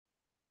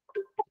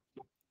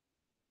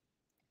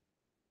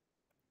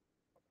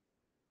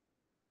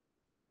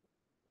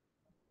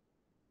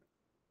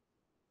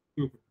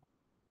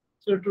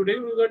So today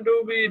we're going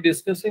to be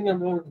discussing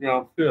about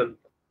GraphQL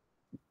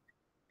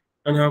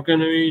and how can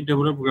we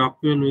develop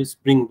GraphQL with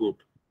Spring Boot.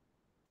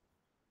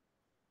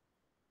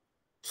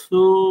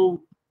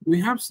 So we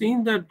have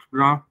seen that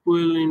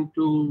GraphQL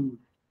into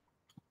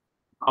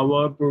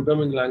our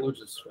programming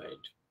languages,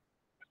 right?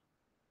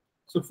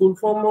 So full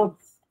form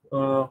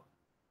of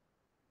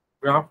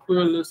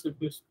GraphQL is, if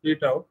you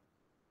split out,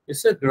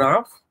 it's a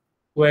graph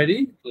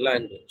query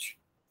language.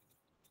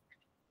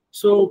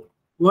 So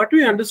what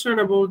we understand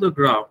about the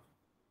graph?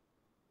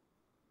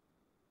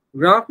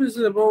 Graph is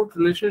about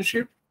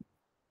relationship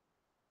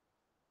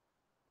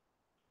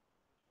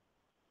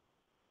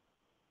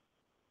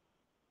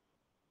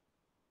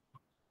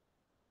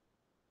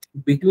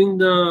between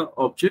the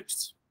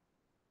objects.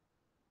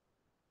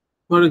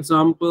 For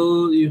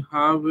example, you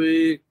have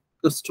a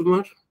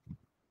customer,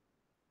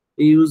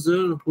 a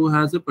user who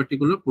has a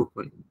particular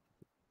profile.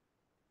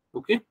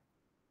 Okay.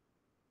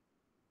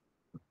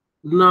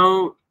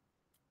 Now,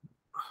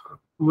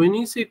 when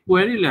you say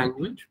query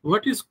language,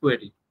 what is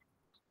query?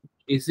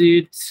 Is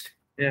it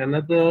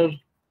another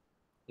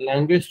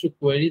language to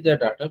query the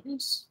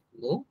database?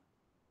 No.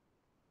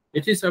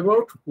 It is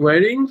about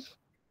querying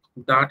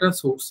data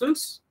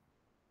sources,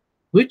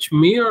 which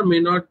may or may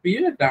not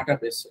be a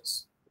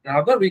databases.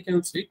 Rather, we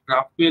can say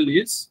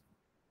GraphQL is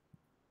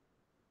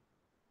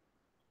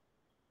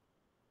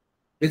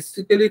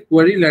basically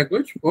query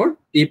language for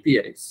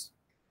APIs.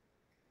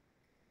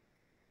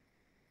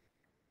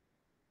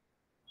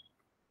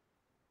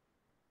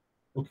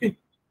 Okay.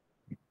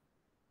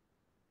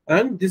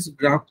 And this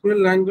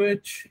GraphQL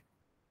language,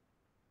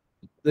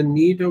 the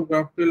need of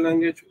GraphQL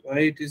language, why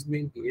it is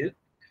being here,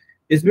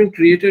 it's been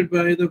created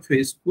by the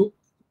Facebook,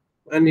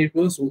 and it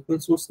was open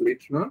source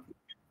later on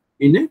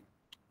in a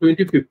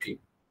 2015.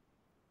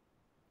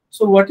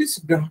 So what is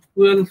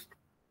GraphQL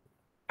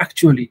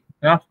actually?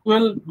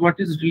 GraphQL, what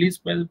is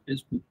released by the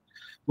Facebook,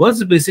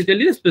 was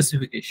basically a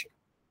specification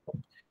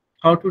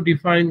how to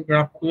define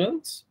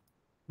GraphQLs,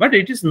 but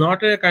it is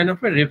not a kind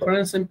of a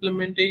reference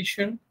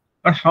implementation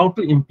or how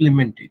to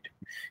implement it.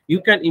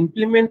 You can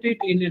implement it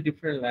in a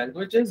different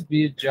languages,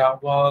 be it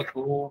Java,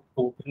 Go,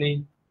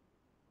 Kotlin,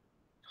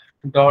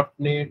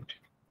 .NET,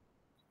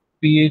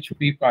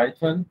 PHP,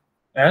 Python,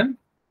 and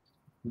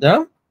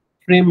the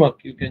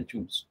framework you can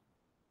choose.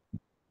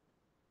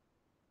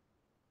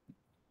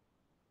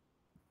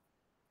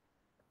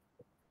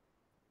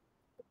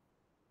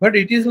 But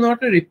it is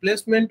not a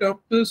replacement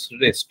of this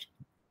REST.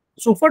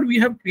 So far, we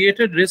have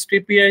created REST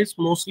APIs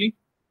mostly,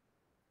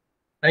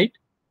 right?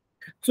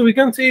 So we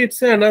can say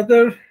it's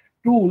another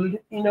tool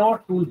in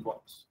our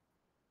toolbox,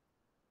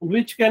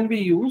 which can be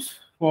used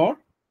for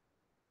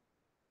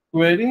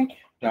querying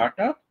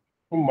data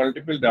from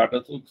multiple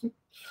data sources.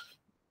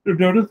 The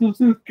data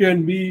sources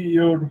can be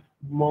your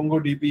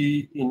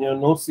MongoDB in your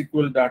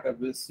NoSQL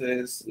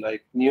databases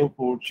like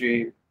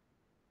Neo4j,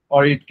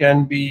 or it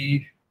can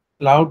be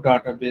cloud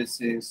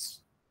databases,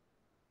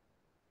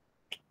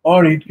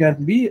 or it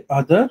can be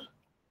other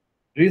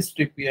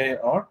REST API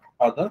or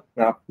other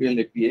GraphQL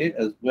API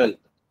as well.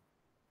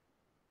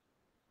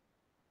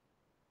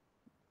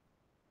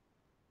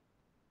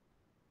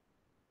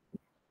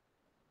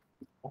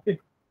 Okay.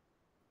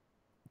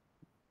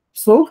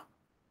 So,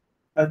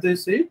 as I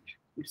said,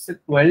 it's a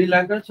query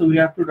language, so we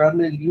have to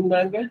run a new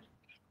language.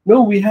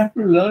 No, we have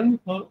to learn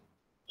how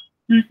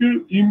we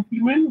can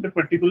implement the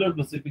particular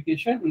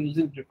specification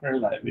using different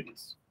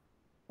libraries.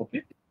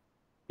 Okay.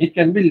 It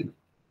can be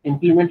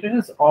implemented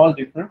as all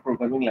different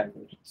programming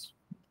languages.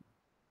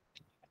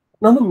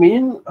 Now, the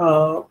main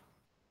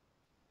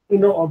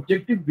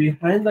objective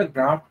behind the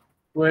graph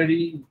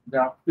query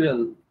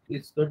GraphQL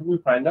is that we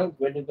find out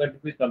when you're going to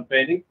be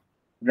comparing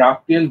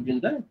GraphQL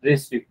with the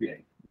REST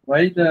API.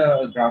 Why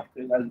the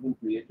GraphQL has been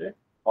created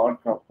or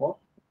for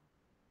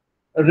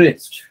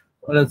REST,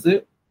 or as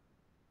a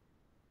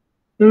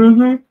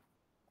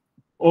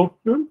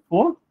option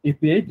for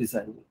API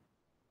designing.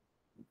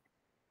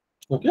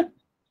 Okay.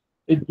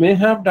 It may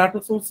have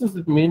data sources,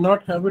 it may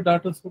not have a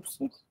data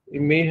sources.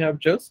 It may have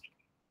just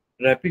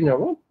wrapping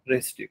our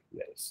REST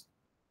APIs.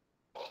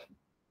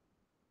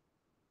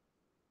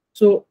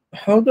 So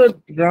how the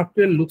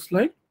GraphQL looks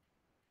like?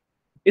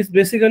 It's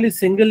basically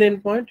single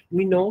endpoint,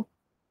 we know,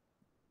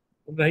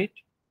 right?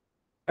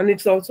 And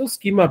it's also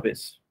schema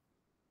based.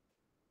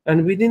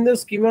 And within the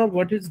schema,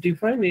 what is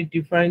defined? It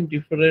defines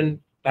different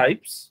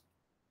types.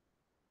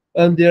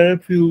 And there are a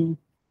few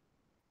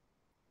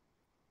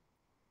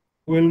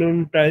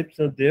well-known types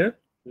are there,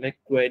 like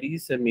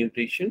queries and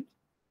mutation.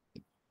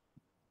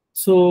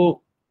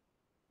 So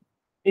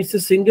it's a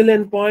single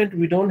endpoint.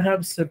 We don't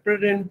have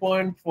separate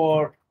endpoint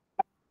for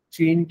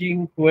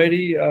changing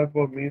query or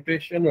for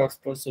mutation or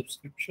for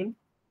subscription.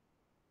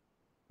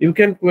 You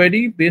can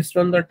query based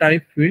on the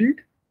type field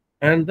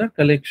and the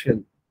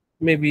collection.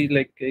 Maybe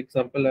like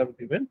example I've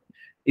given,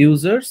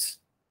 users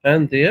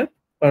and their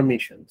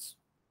permissions.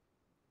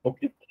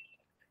 Okay.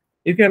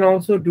 You can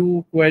also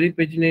do query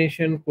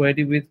pagination,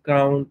 query with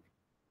count,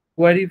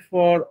 query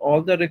for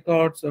all the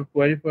records, or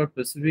query for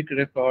specific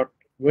record.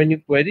 When you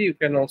query, you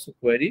can also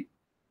query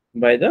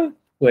by the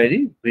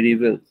query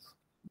variables.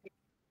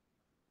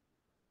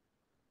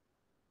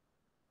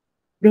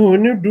 Now,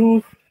 when you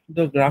do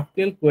the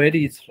GraphQL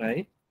queries,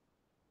 right?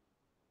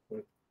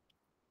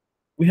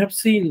 We have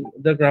seen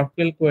the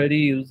GraphQL query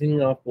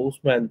using a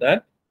Postman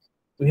that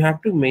we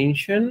have to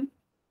mention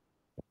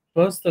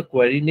first the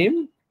query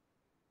name.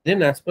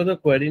 Then, as per the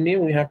query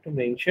name, we have to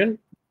mention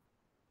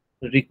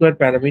required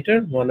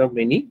parameter, one of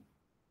many.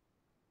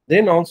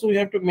 Then also we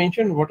have to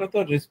mention what are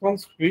the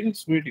response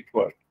fields we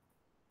require.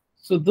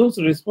 So those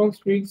response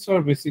fields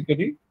are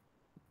basically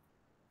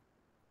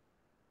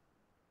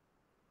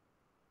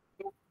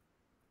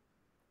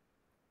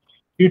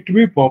it to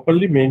be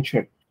properly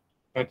mentioned.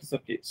 That is the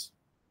case.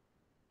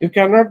 You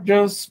cannot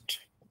just,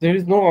 there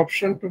is no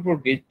option to for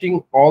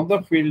getting all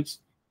the fields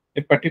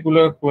a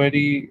particular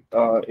query,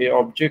 a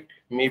object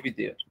may be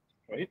there,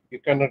 right? You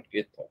cannot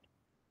get that.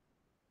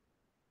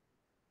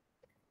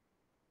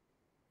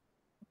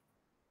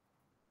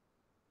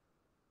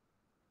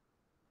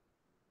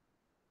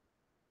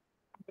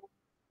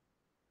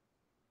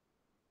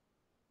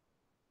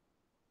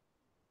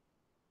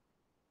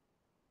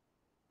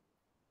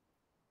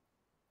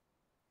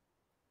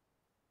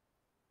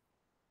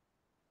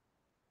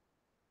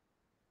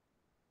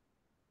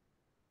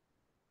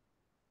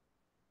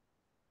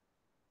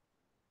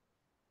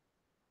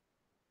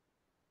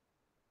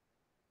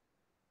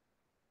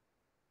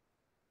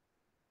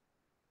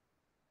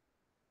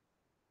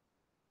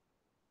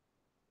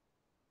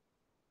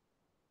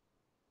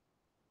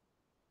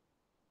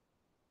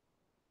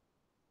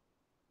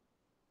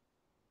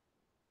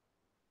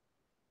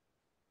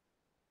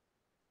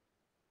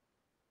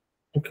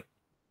 Okay.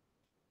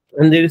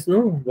 And there is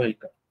no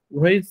welcome.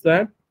 Why is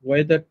that?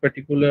 Why that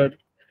particular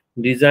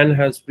design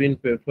has been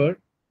preferred?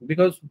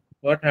 Because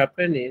what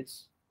happened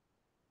is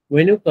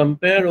when you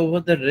compare over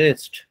the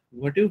rest,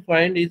 what you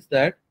find is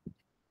that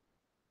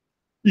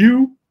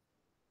you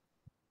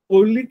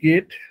only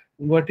get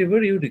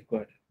whatever you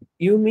require.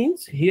 You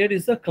means here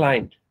is the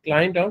client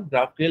of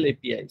GraphQL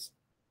APIs.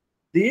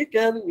 They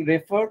can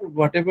refer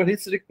whatever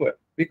is required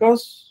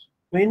because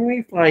when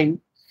we find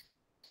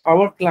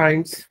our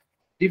clients,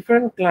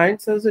 different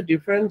clients has a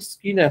different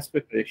skin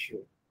aspect ratio.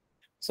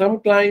 Some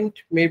client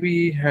may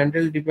be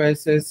handheld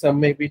devices, some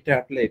may be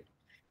tablet,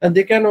 and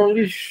they can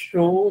only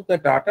show the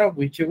data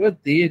whichever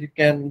they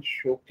can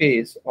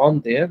showcase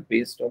on there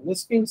based on the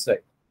skin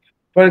size.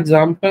 For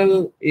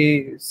example,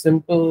 a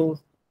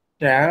simple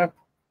tab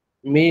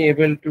may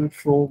able to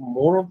show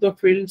more of the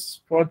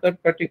fields for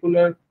that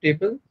particular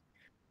table.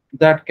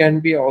 That can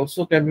be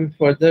also can be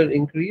further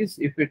increased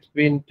if it's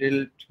been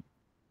built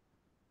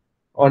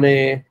on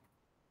a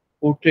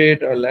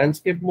portrait or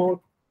landscape mode.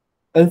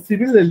 And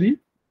similarly,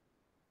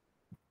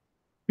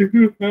 if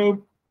you have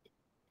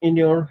in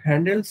your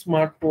handheld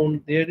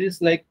smartphone, there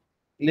is like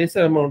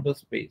lesser amount of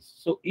space.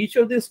 So each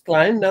of these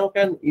client now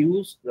can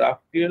use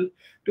GraphQL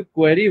to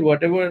query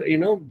whatever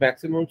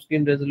maximum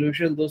screen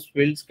resolution those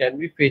fields can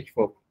be fetched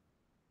from,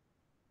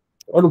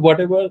 or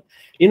whatever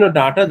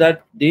data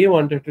that they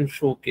wanted to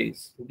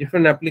showcase.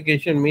 Different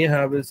application may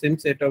have the same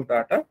set of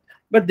data,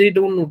 but they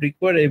don't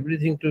require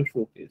everything to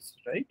showcase,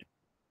 right?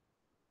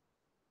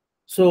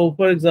 So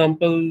for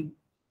example,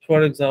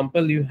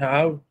 you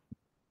have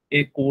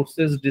a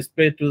courses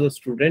displayed to the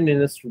student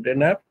in a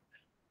student app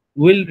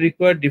will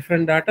require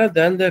different data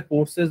than the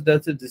courses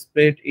that's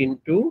displayed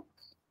into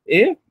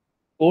a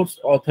course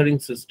authoring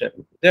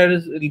system. There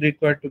is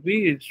required to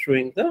be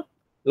showing the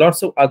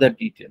lots of other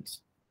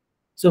details.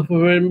 So for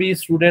when we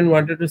student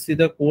wanted to see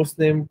the course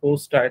name,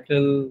 course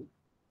title,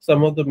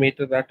 some of the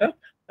metadata,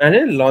 and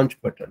a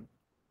launch button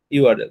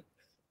URL.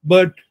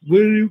 But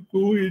when you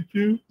go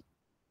into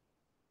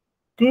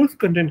course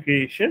content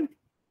creation,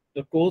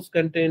 the course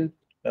content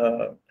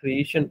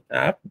creation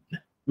app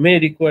may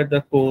require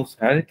the course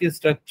hierarchy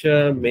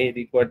structure, may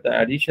require the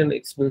additional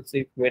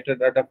expensive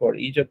metadata for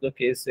each of the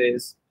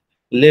cases,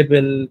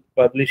 label,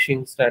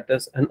 publishing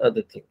status, and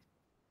other things.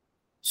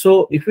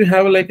 So if you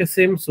have like a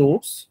same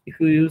source, if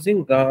you're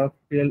using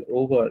GraphQL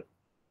over,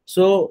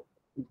 so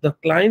the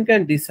client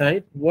can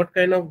decide what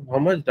kind of how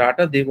much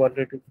data they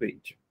wanted to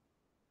fetch.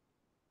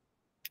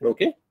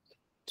 Okay,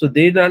 so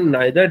they are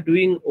neither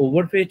doing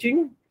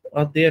overfetching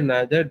or they are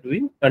neither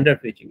doing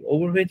underfetching.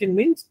 Overfetching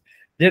means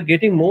they're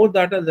getting more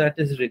data that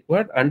is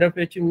required.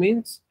 Underfetching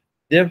means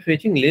they're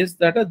fetching less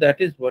data that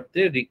is what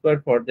they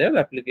require for their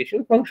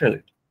application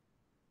functionality.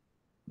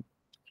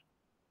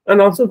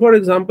 And also, for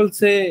example,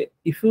 say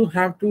if you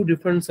have two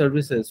different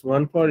services,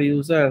 one for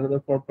user,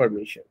 another for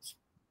permissions.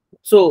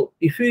 So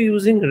if you're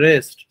using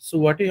REST, so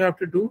what you have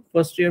to do,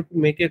 first you have to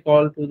make a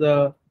call to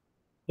the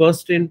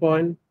first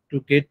endpoint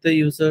to get the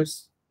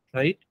users,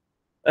 right?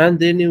 And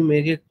then you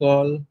make a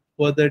call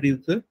for that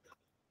user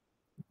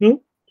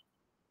to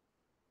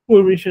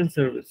permission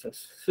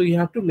services. So you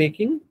have to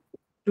making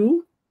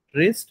two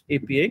REST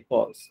API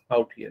calls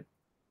out here.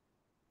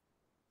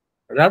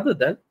 Rather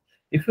than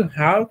if you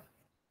have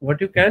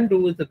what you can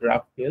do with the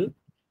GraphQL,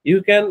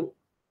 you can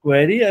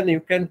query and you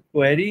can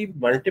query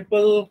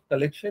multiple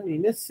collection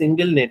in a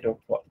single network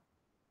call.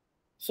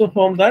 So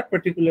from that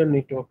particular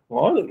network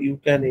call, you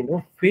can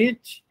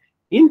fetch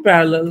in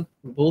parallel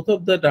both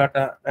of the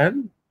data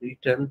and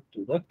return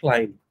to the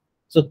client.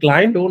 So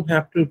client don't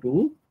have to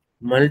do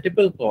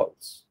multiple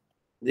calls.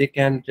 They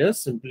can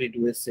just simply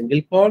do a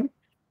single call.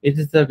 It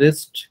is the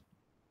REST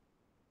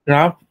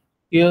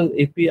GraphQL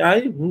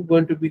API who's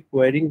going to be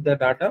querying the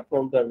data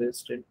from the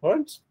REST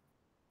endpoints,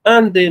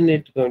 and then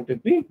it's going to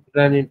be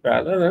run in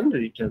parallel and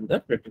return the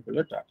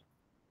particular data.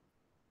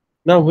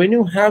 Now, when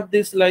you have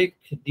this like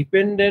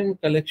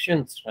dependent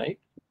collections, right?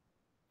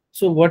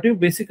 So what you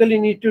basically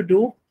need to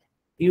do,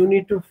 you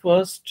need to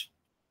first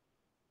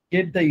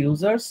get the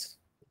users.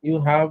 You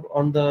have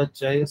on the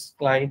JS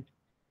client,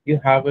 you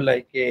have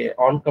like a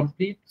on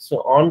complete.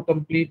 So on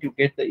complete, you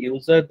get the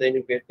user, then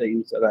you get the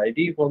user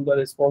ID from the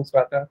response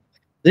data.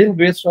 Then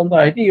based on the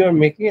ID, you are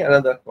making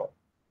another call.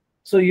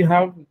 So you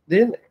have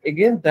then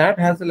again that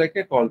has like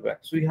a callback.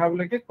 So you have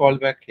like a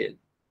callback tail.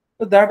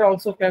 So that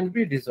also can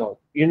be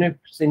resolved in a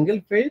single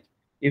page.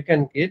 You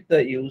can get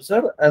the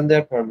user and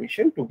their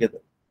permission together.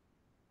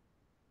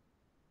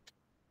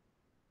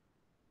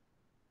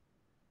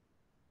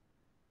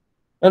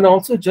 And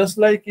also just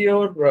like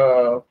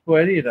your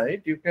query,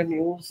 right? You can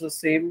use the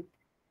same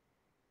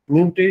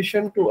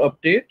mutation to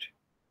update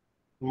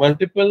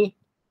multiple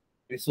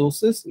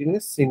resources in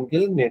a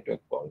single network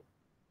call.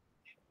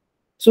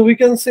 So we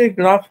can say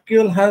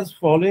GraphQL has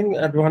following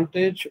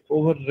advantage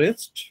over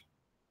REST.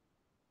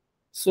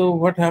 So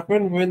what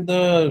happened when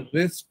the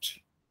REST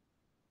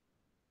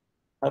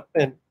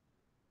happened?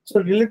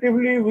 So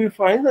relatively, we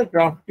find that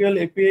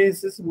GraphQL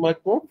APIs is much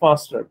more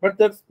faster, but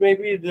that's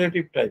maybe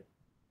relative type,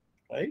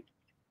 right?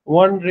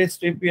 One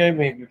REST API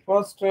may be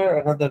faster,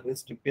 another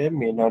REST API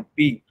may not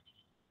be.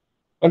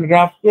 And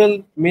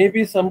GraphQL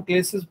maybe some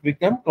cases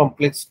become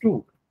complex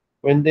too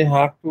when they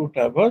have to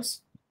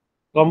traverse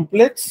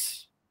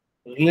complex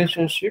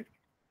relationship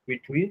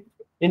between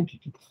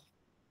entities,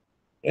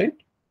 right?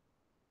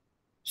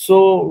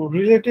 So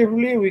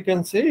relatively, we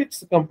can say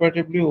it's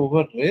comparatively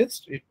over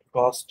REST, it's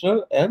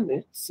faster and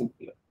it's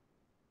simpler.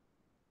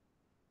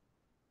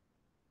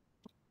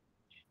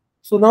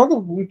 So now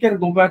we can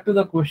go back to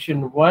the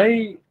question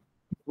why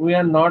we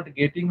are not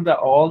getting the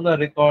all the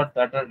records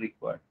that are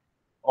required,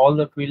 all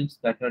the fields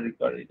that are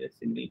required in a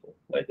single code.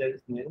 Why there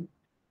is no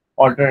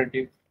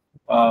alternative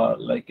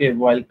like a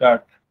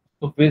wildcard.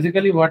 So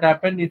basically what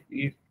happened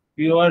if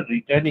you are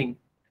returning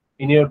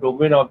in your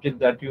domain object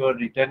that you are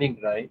returning,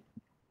 right,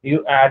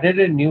 you added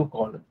a new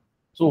column.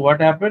 So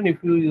what happened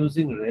if you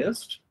using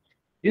REST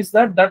is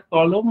that that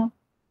column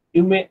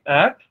you may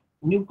add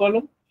new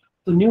column.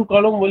 So new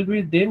column will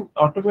be then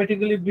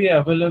automatically be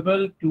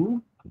available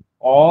to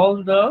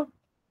all the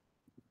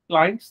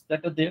clients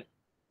that are there.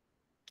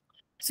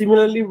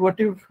 Similarly, what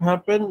if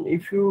happen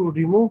if you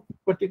remove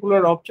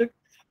particular object,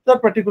 the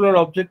particular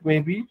object may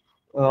be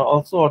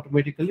also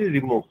automatically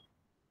removed.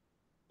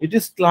 It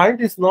is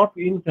client is not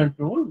in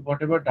control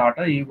whatever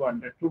data you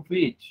wanted to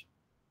fetch.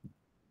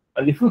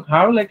 And if you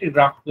have like a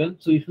GraphQL,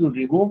 so if you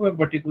remove a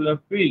particular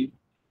field,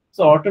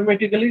 so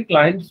automatically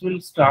clients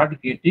will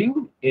start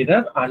getting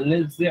error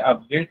unless they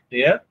update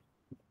their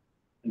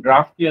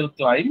GraphQL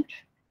client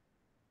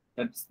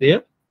that's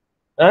there,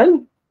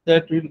 and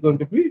that will going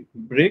to be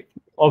break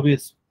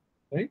obvious,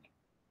 right?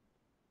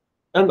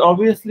 And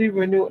obviously,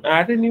 when you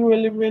add a new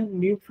element,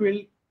 new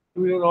field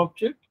to your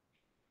object,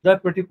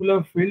 that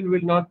particular field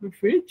will not be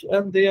fetched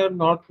and they are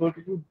not going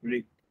to be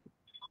break.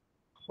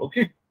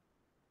 Okay.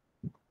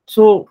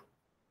 So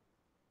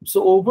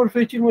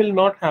overfetching will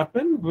not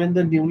happen when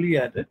the newly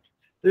added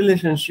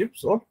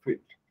relationships are filled.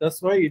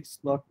 That's why it's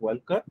not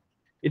wildcard.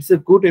 It's a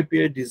good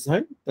API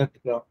design that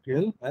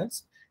GraphQL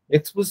has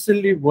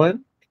explicitly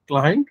one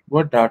client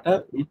what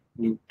data it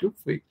need to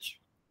fetch.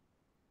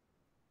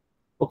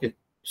 Okay.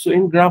 So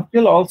in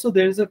GraphQL also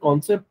there is a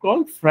concept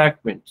called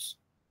fragments.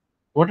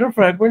 What are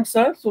fragments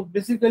are? So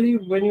basically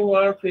when you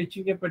are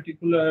fetching a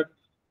particular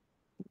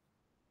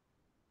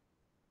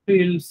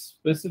fields,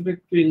 specific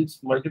fields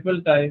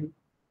multiple times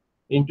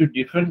into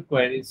different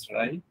queries,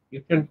 right?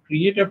 You can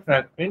create a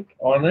fragment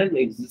on an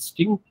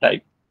existing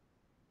type.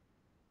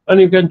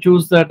 And you can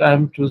choose that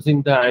I'm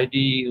choosing the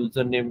ID,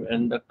 username,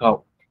 and the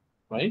count,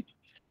 right?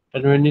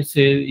 And when you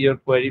say your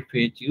query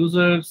fetch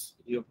users,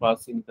 you're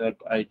passing that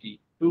ID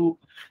to,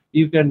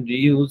 you can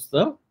reuse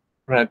the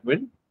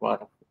fragment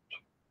part of it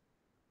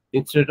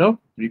instead of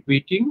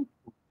repeating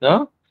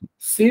the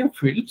same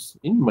fields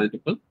in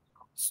multiple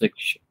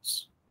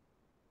sections.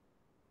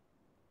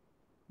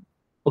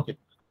 Okay.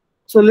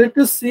 So let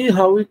us see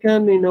how we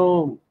can,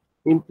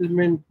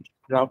 implement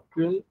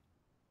GraphQL.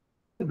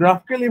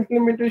 GraphQL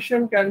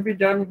implementation can be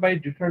done by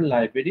different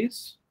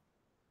libraries.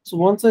 So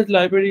one such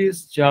library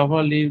is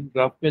Java Lib,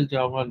 GraphQL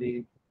Java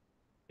Lib.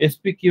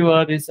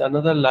 SPQR is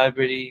another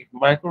library,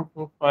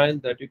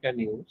 microprofile that you can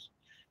use.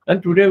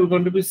 And today we're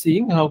going to be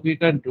seeing how we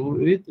can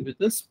do it with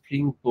the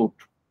Spring Boot.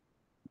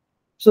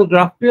 So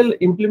GraphQL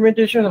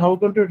implementation, how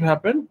going to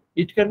happen?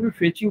 It can be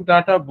fetching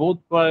data both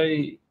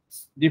by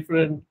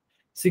different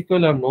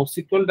SQL or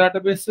NoSQL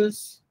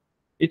databases.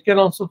 It can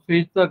also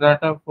fetch the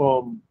data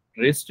from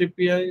REST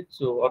API.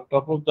 So on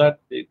top of that,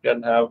 you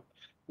can have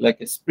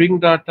like a Spring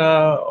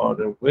Data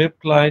or a web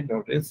client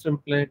or REST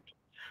template.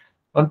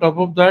 On top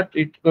of that,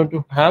 it's going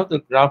to have the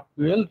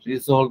GraphQL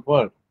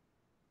resolver.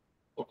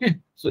 Okay,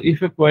 so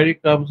if a query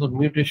comes or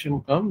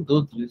mutation comes,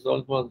 those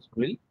resolvers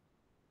will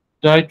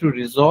try to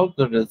resolve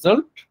the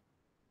result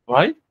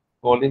by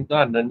calling the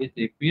underneath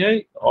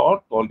API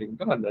or calling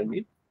the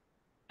underneath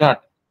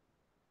data.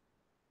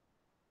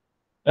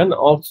 And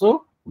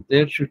also,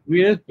 there should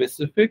be a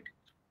specific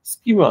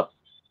schema.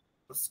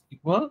 The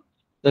schema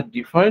that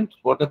defines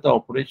what are the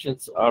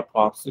operations are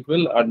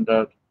possible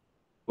under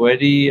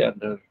query,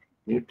 under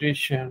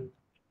mutation,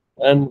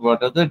 and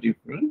what are the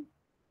different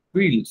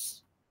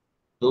fields.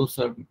 Those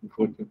are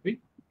going to be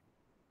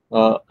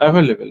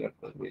available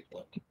underneath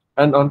that.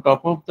 And on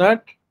top of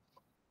that,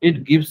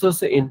 it gives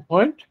us an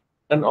endpoint,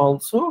 and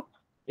also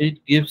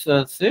it gives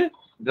us a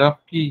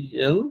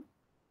GraphQL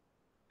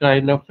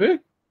kind of a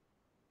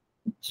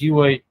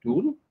GUI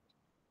tool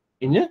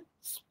in a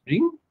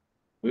Spring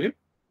Web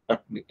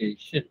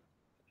application.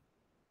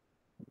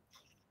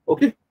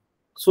 Okay.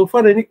 So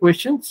far, any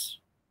questions?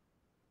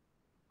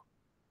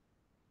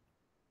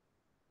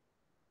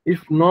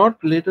 If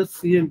not, let us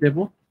see a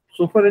demo.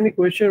 So far, any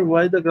question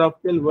why the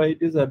GraphQL, why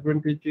it is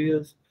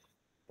advantageous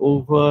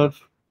over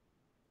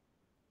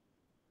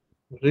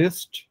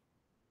REST?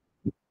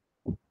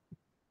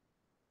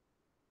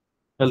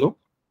 Hello?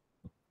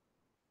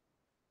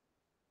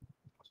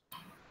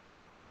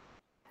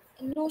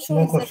 No, sure.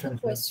 No question.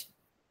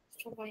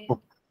 From my end.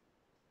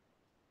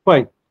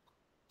 Fine.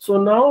 So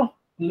now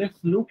let's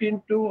look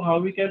into how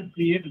we can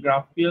create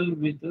GraphQL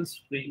with the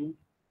Spring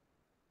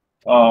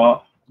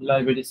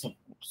library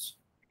supports,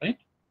 right?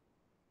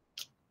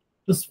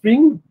 The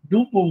Spring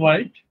do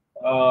provide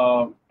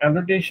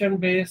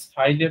annotation-based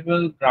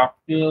high-level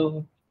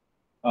GraphQL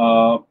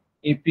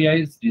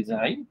APIs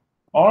design,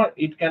 or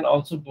it can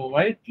also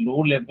provide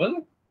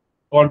low-level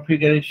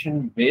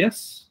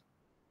configuration-based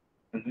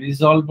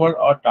resolver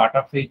or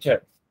data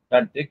feature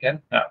that they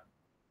can have.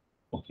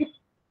 Okay.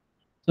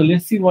 So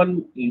let's see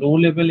one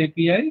low-level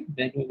API,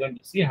 then we're going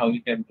to see how we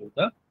can do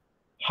the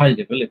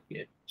high-level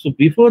API. So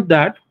before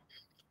that,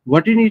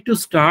 what you need to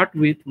start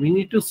with, we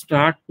need to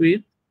start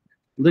with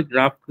the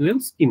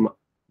GraphQL schema.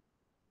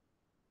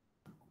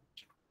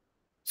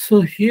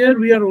 So here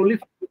we are only,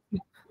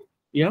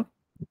 yeah.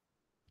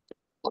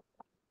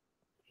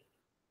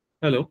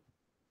 Hello.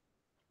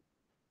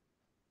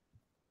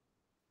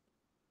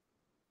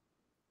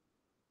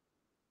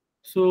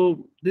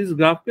 So this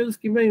GraphQL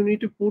schema you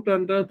need to put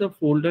under the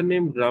folder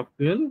name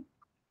GraphQL,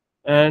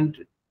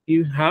 and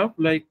you have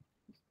like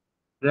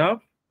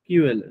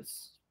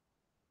GraphQLs.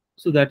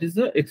 So that is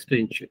the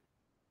extension.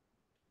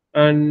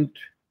 And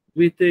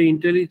with the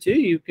IntelliJ,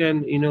 you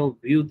can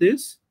view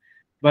this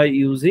by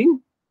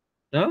using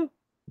the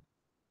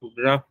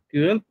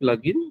GraphQL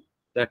plugin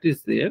that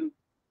is there.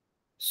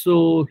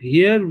 So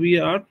here we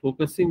are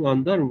focusing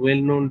on the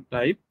well-known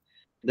type,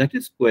 that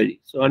is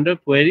query. So under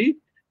query,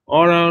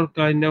 or our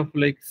kind of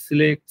like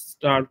select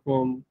star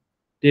from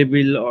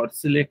table or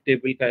select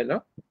table kind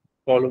of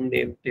column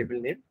name, table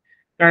name,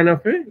 kind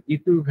of a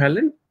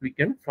equivalent we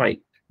can find.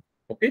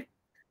 Okay.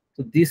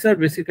 So these are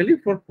basically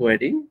for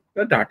querying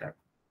the data.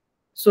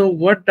 So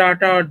what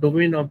data or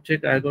domain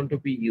object are going to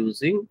be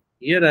using?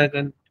 Here I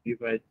can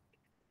give it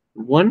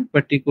one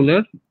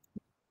particular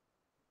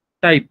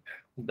type,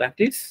 that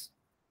is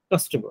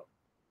customer.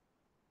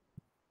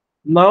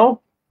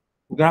 Now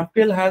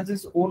GraphQL has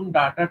its own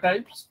data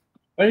types,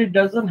 but it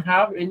doesn't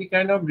have any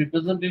kind of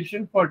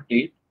representation for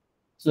date.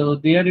 So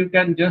there you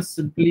can just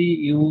simply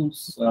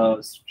use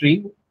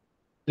string.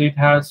 So it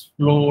has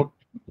float,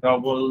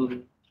 double,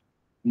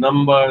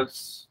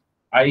 numbers,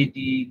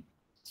 ID,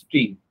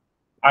 string.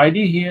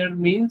 ID here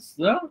means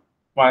the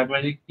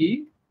primary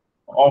key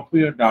of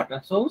your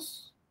data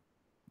source,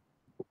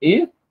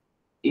 a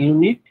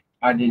unique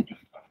identifier.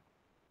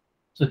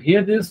 So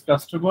here this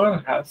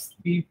customer has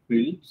three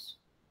fields.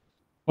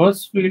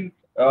 First field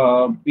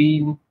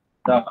being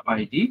the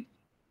ID,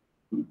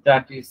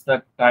 that is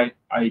the type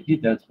ID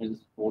that means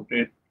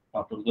quoted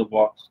out of the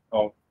box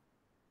of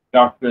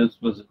GraphQL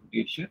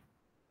specification.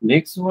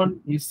 Next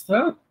one is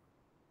the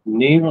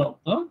name of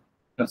the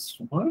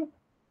customer,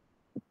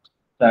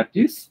 that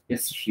is a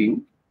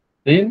string.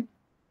 Then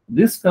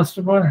this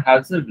customer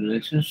has a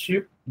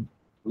relationship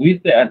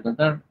with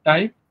another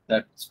type,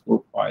 that is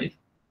profile.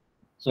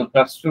 So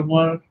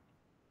customer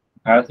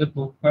has a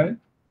profile,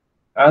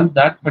 and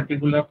that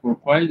particular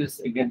profile is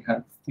again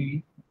has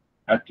the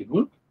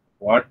attribute.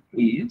 What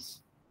is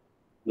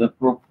the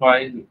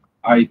profile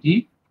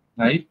ID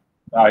type?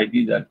 The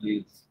ID that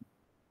is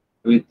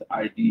with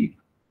ID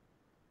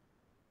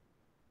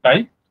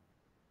type.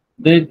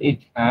 Then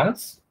it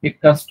has a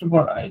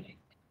customer ID.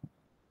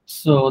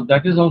 So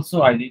that is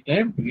also ID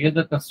type. Here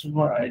the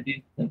customer ID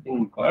is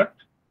nothing but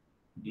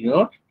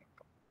your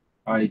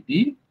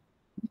ID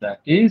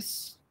that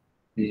is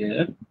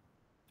there,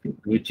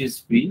 which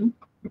is being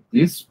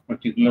this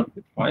particular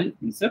profile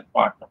is a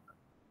part of it.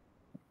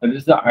 That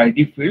is the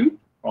ID field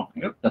of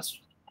your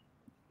customer.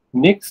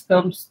 Next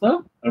comes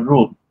the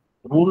role.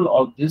 rule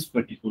of this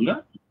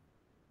particular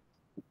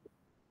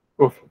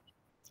profile.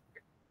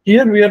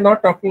 Here we are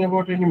not talking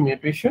about any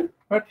mutation,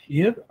 but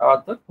here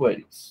are the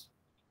queries.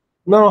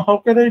 Now, how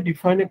can I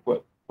define a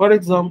query? For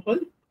example,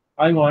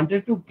 I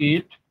wanted to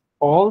get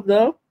all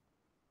the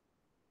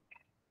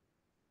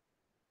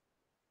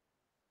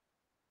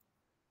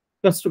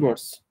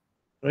customers,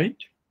 right?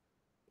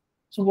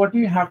 So what do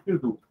you have to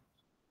do?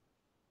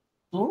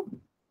 So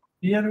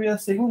here we are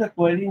saying the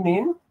query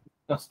name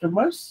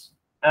customers,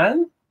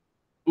 and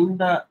in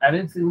the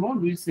array symbol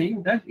we are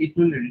saying that it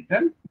will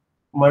return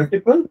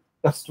multiple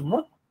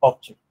customer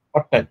object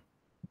or type.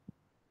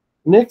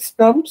 Next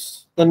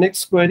comes the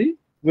next query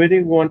where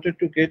we wanted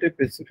to get a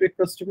specific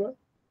customer.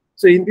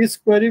 So in this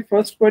query,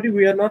 first query,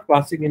 we are not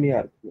passing any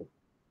argument.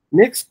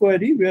 Next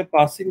query, we are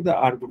passing the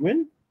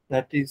argument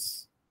that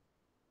is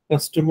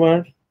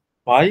customer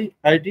by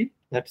ID,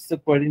 that's the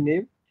query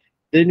name.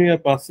 Then we are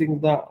passing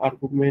the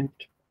argument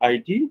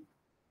ID,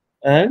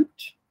 and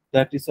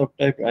that is of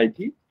type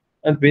ID.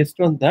 And based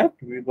on that,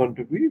 we're going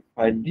to be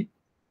finding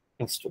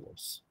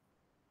customers.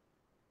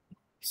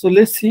 So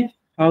let's see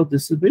how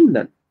this has been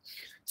done.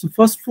 So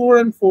first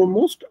and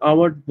foremost,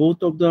 our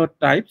both of the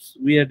types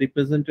we are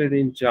represented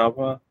in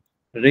Java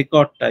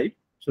record type.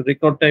 So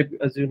record type,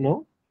 as you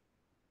know,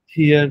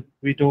 here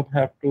we don't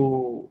have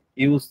to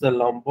use the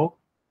Lombok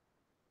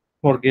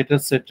for getter,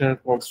 setter,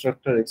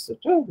 constructor,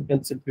 etc. We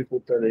can simply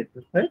put the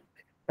record type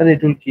and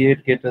it will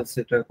create getter,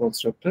 setter,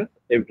 constructor,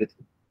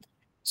 everything.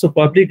 So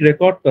public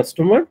record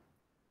customer,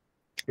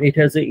 it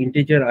has an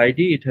integer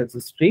ID, it has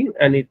a string,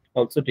 and it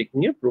also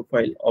taking a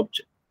profile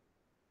object.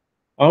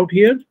 Out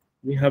here,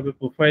 we have a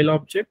profile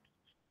object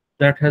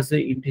that has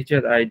the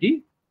integer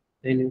ID.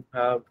 Then you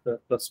have the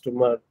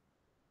customer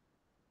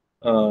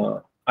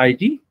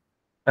ID,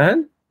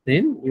 and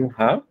then you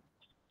have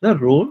the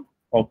role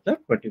of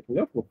that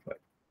particular profile.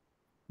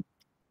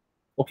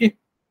 Okay.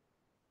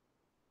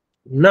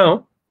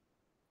 Now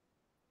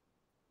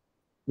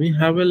we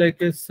have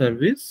like a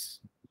service.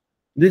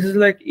 This is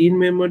like in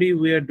memory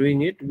we are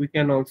doing it. We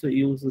can also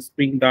use the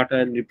Spring Data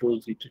and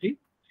repository.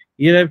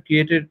 Here I've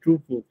created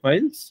two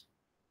profiles,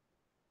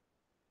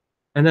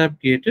 and I've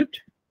created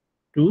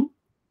two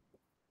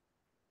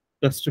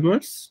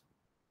customers.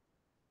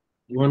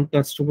 One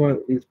customer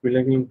is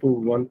belonging to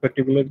one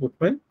particular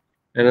profile,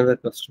 another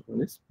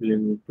customer is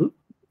belonging to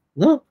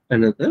the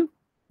another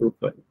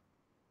profile.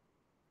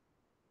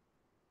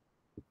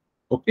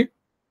 Okay,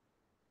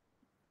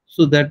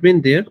 so that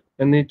been there,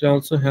 and it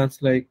also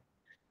has like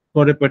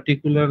for a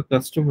particular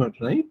customer,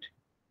 right?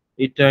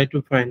 It try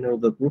to find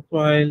out the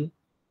profile.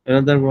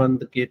 Another one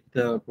to get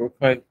the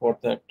profile for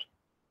that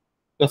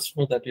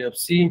customer that you have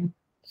seen.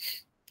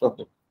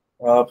 Okay,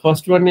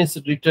 first one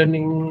is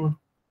returning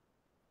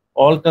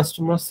all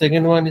customers.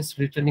 Second one is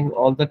returning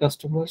all the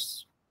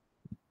customers.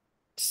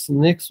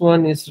 Next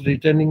one is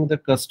returning the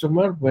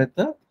customer where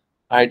the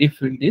ID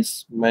field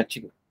is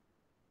matching.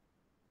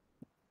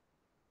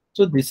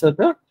 So these are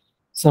the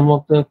some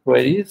of the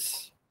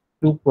queries,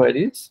 two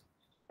queries,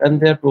 and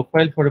their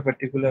profile for a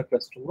particular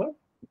customer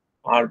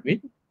are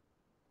being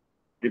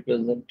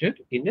represented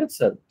in a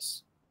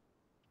service.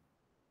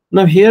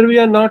 Now here we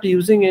are not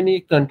using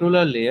any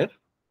controller layer.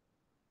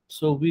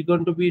 So we're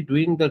going to be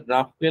doing the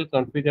GraphQL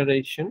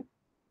configuration,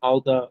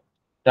 how the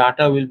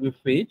data will be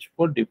fetched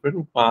for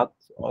different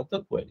paths of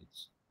the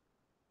queries.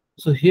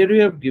 So here we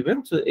have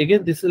given, so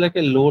again, this is like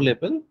a low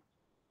level.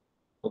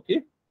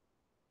 Okay.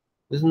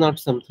 This is not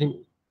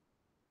something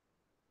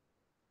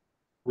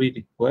we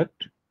required.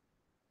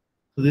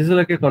 So this is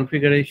like a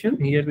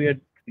configuration. Here we are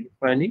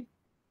defining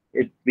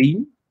a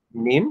bean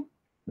name,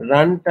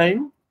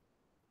 runtime,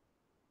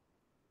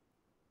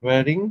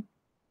 varying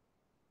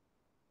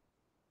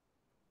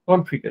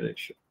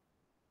configuration.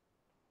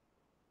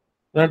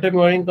 Runtime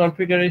varying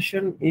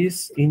configuration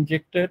is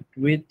injected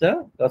with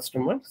the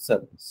customer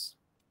service.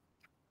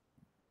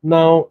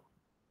 Now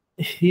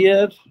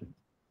here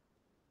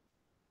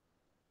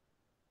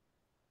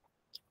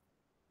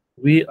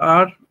we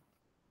are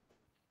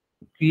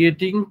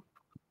creating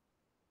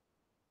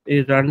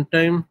a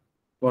runtime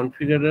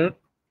configurer.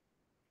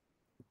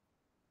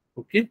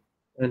 Okay,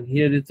 and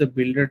here is the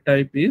builder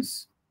type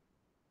is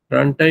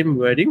runtime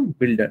varying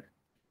builder.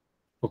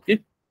 Okay,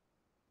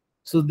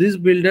 so this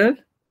builder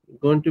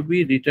going to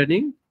be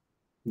returning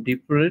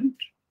different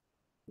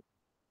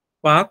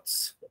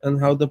paths and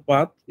how the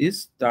path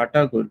is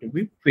data going to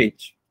be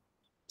fetched.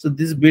 So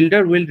this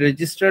builder will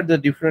register the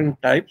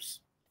different types.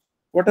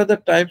 What are the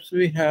types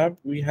we have?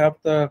 We have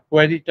the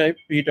query type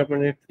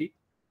predominantly,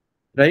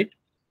 right?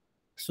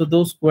 So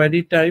those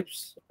query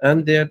types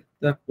and the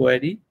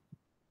query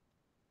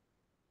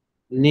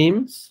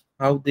names,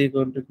 how they're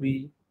going to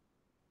be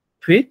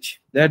fetched,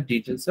 that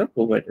details are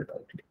provided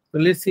out here. So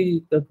let's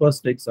see the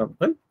first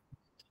example.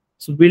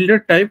 So builder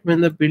type, when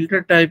the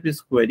builder type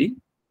is query,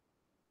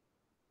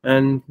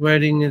 and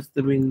querying is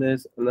the mean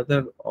there's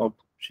another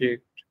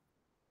object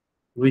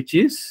which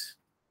is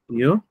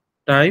your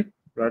type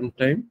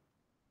runtime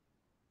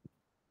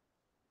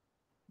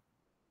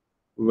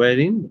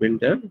varying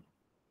builder.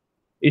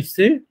 It's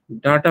a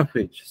data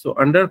fetch. So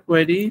under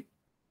query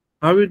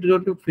how it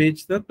going to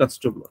fetch the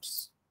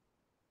customers?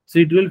 So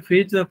it will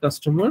fetch the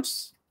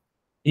customers.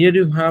 Here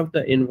you have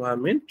the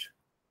environment,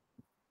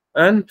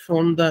 and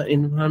from the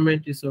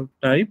environment is of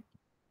type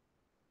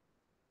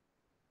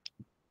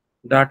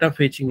data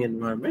fetching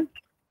environment.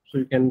 So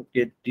you can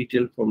get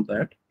detail from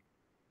that.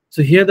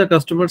 So here the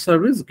customer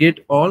service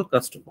get all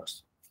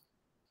customers.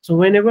 So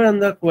whenever on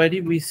the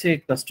query we say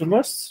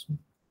customers,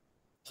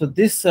 so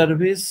this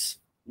service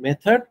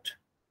method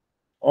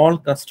all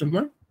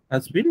customer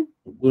has been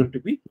going to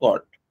be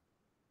called.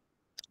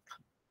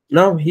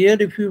 Now here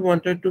if you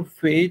wanted to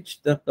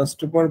fetch the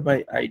customer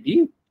by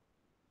ID,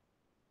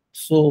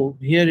 so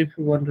here if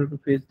you wanted to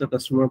fetch the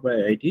customer by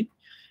ID,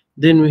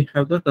 then we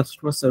have the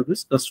customer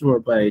service customer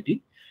by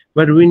ID,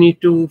 but we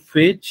need to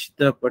fetch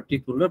the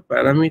particular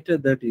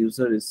parameter that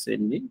user is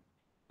sending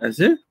as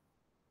a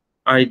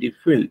ID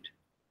field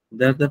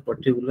that the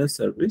particular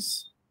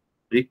service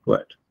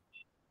required.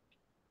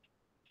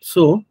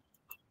 So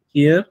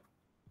here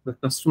the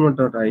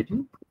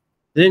customer.id,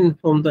 then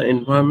from the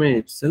environment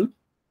itself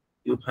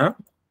you have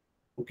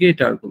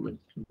get argument.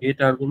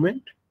 Get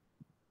argument,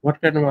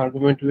 what kind of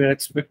argument we are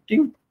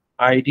expecting?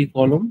 ID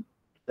column,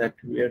 that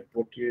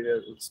what we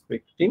are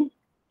expecting.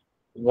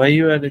 Why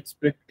you are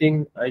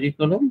expecting ID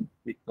column?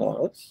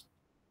 Because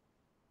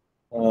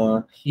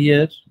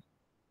here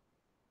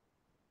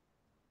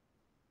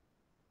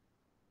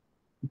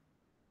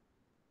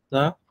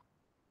the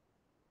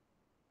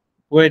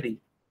query,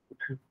 if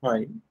you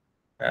find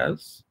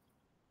as,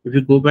 if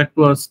you go back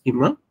to our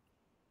schema,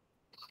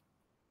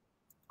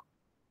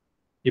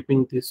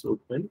 keeping this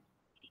open,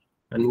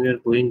 and we are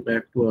going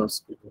back to our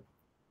schema.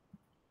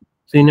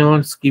 So in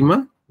our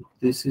schema,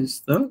 this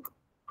is the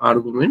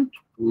argument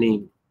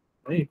name,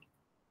 right?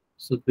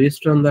 So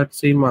based on that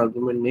same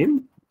argument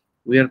name,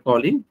 we are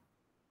calling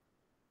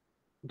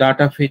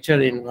data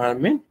feature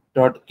environment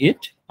dot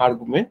get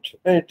argument,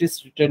 and it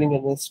is returning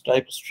as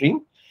type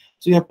string.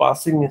 So you are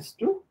passing this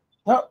to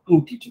the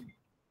integer.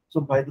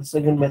 So by the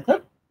second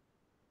method,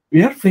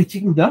 we are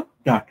fetching the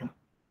data.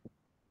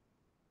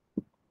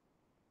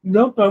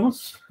 Now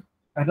comes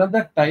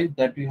another type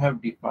that we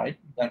have defined,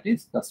 that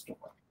is customer.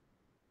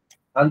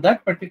 And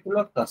that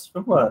particular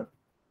customer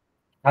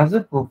has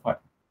a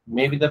profile.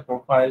 Maybe the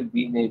profile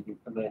being a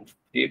different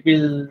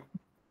table,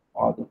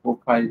 or the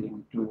profile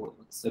into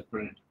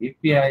separate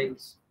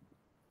APIs,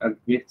 and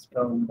based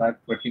on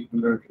that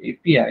particular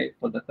API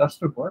for the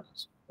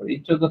customers, for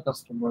each of the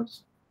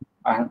customers,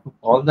 I have to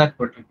call that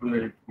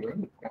particular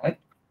API and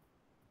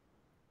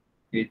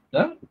get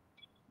the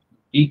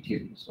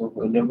details. So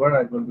whenever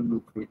I'm going to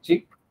do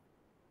fetching,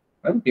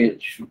 and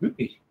get should be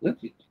getting the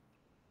details.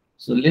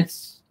 So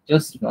let's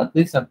just run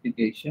this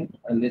application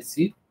and let's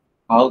see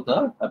how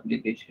the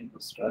application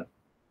is run,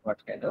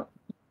 what kind of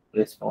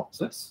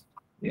responses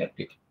we are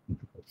getting.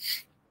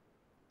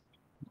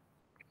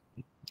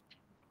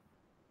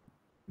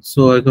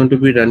 So I'm going to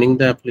be running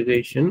the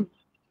application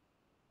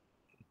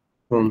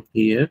from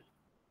here,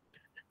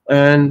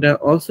 and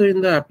also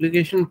in the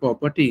application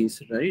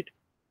properties, right,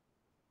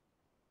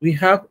 we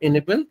have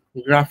enabled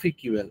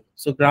GraphQL.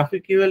 So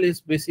GraphQL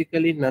is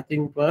basically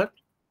nothing but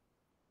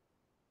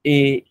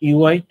a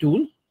UI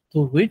tool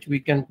through which we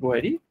can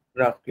query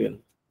GraphQL,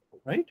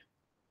 right?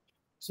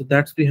 So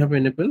that's we have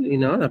enabled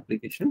in our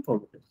application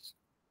properties.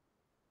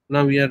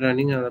 Now we are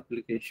running our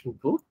application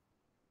code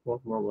from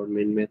our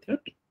main method.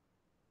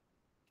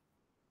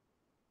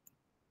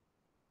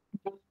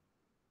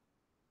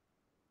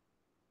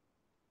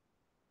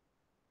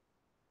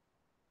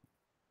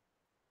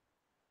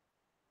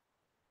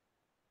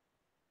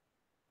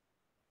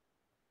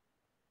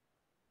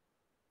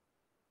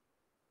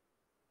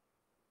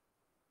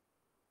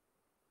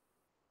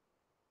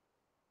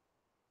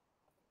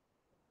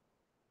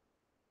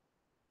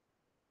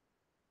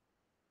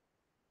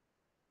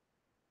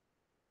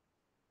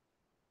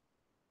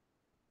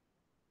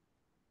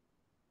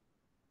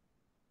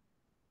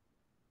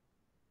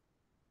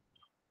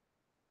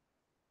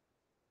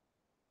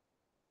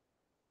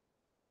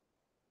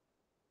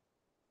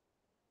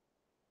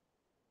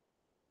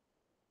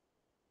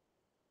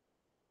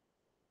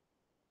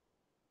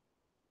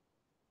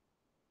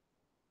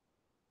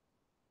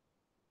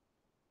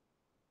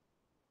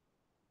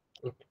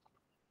 Okay.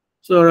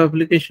 So our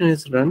application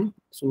is run.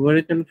 So where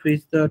you can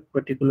fetch that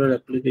particular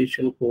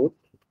application code,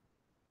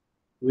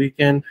 we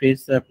can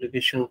fetch the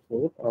application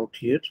code out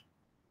here.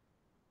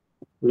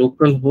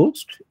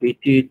 Localhost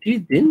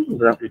 8080, then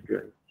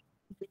GraphQL.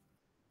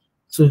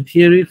 So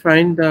here we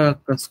find the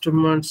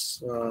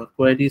customer's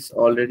queries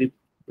already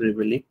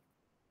prevailing.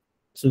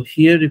 So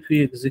here if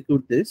we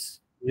execute this,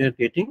 we are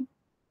getting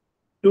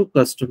two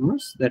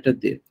customers that are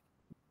there.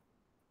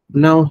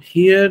 Now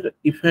here,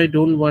 if I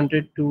don't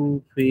wanted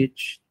to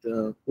fetch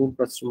the core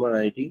customer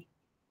ID,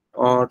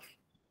 or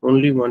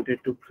only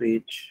wanted to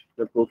fetch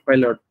the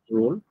profile or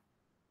role,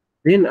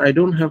 then I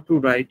don't have to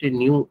write a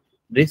new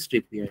REST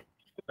API.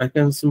 I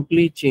can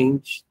simply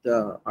change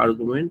the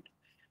argument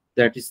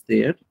that is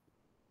there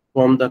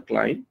from the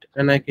client,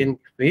 and I can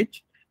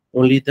fetch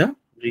only the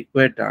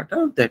required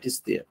data that is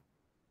there.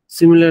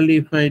 Similarly,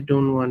 if I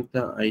don't want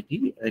the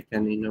ID, I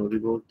can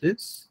remove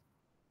this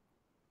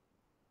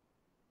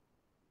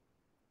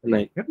and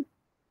I can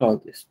call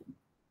this one.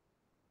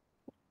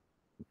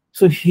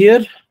 So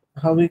here,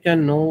 how we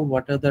can know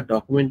what are the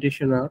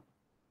documentation are.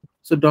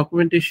 So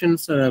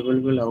documentations are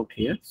available out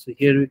here. So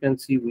here we can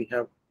see we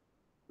have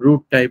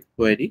root type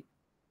query,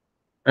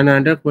 and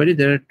under query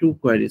there are two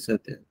queries are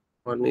there.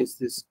 One is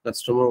this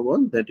customer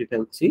one that you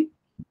can see,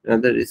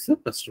 another is the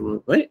customer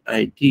by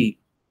ID.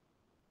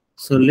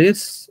 So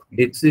let's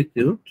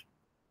execute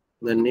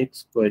the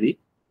next query.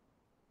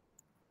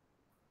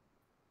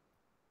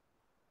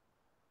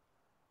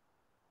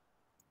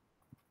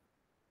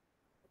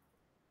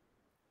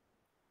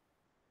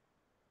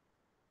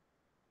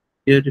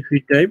 Here if we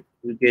type,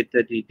 we get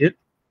the detail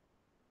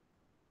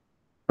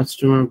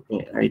customer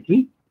by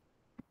ID.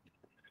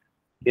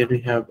 Here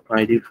we have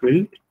ID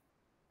field.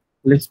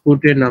 Let's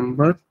put a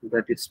number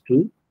that is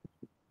 2,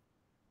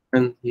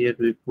 and here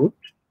we put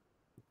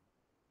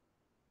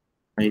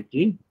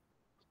ID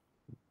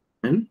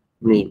and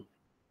name.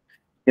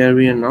 Here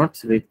we are not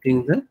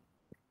selecting the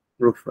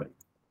profile.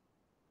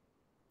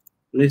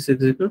 Let's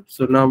execute.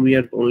 So now we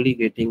are only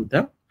getting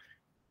the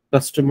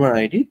customer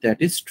ID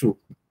that is true.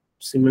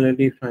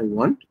 Similarly, if I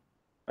want,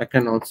 I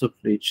can also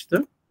fetch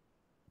the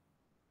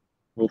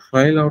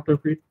profile out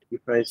of it.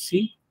 If I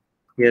see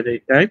here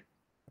I type,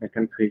 I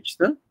can fetch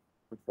the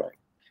profile.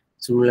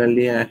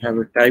 Similarly, I have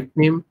a type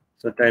name.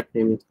 So type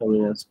name is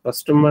coming as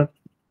customer.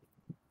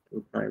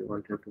 If I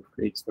wanted to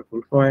fetch the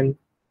profile,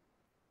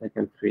 I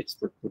can fetch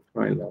the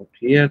profile out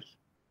here.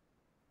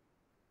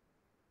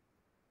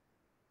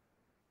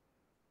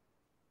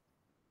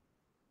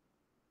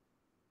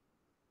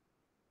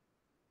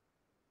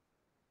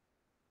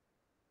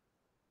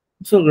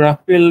 So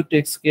GraphQL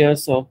takes care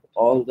of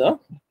all the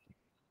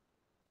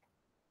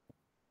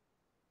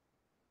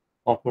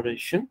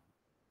operation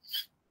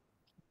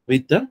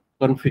with the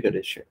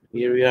configuration.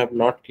 Here we have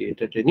not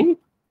created any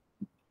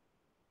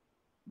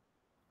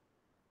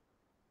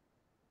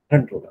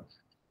controller.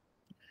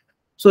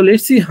 So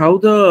let's see how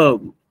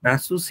the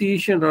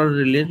association or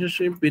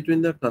relationship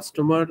between the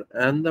customer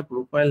and the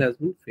profile has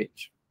been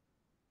fetched.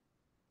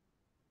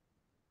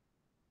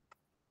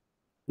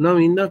 Now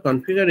in the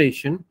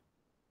configuration,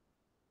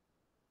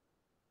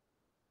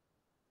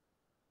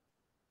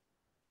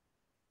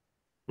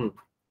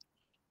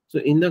 so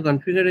in the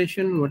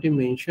configuration, what you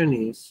mention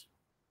is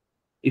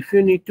if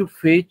you need to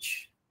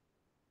fetch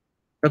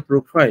the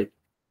profile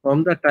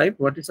from the type,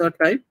 what is our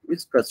type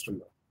is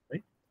customer,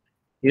 right?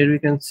 Here we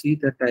can see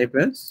the type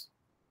as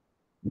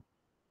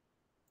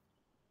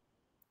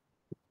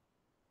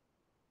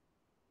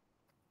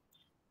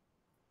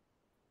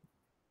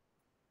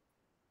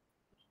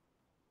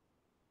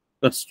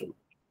customer.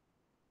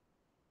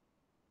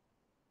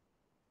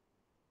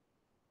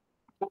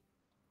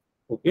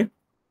 Okay.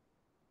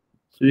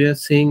 So we are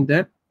saying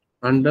that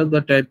under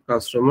the type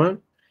customer,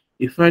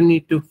 if I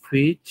need to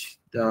fetch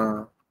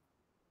the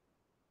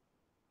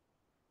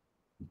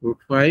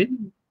profile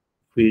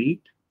field,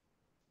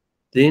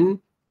 then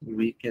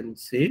we can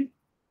say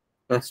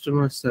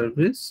customer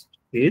service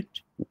get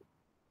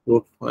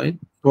profile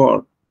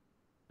for,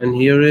 and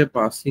here we are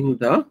passing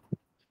the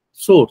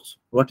source.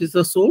 What is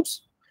the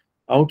source?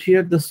 Out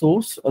here the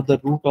source of the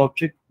root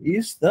object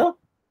is the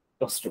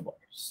customer.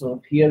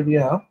 So here we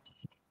have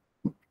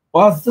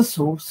passed the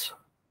source,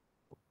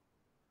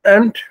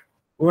 and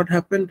what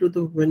happened to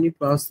the when you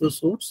pass the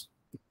source?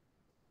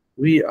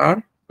 We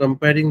are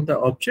comparing the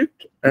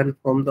object, and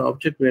from the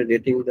object we are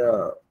getting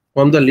the,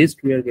 from the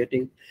list we are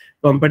getting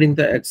comparing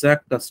the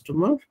exact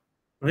customer,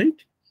 right?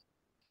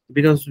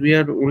 Because we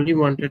are only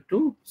wanted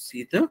to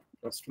see the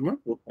customer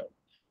profile.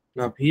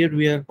 Now here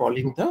we are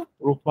calling the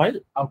profile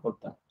out of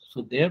that.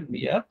 So there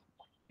we are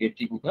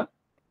getting the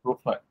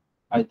profile.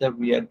 Either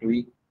we are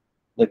doing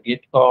the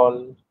get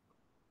call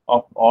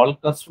of all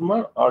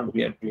customer, or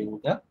we are doing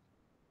the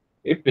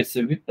a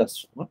specific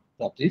customer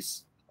that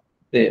is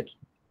there.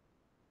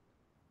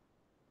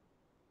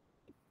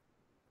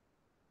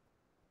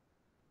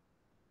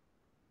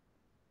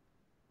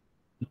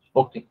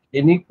 Okay.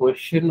 Any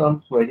question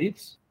on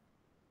queries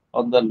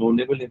on the low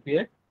level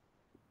API?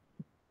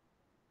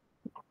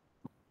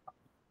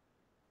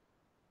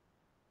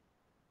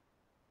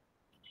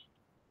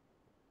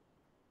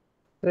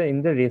 So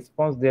in the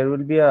response, there will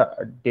be a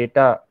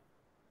data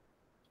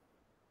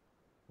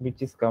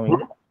which is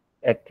coming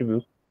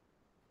attribute.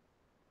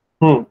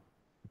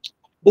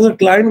 The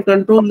client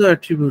control the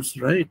attributes,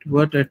 right?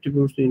 What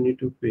attributes you need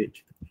to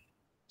fetch.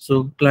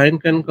 So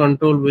client can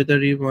control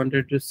whether he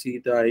wanted to see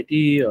the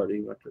ID or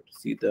he wanted to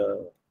see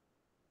the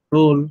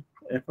role.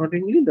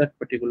 Accordingly, that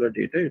particular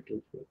data it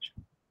will fetch.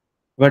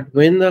 But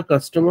when the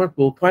customer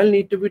profile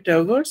need to be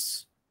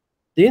traversed,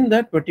 then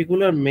that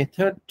particular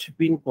method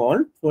being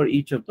called for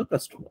each of the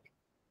customer.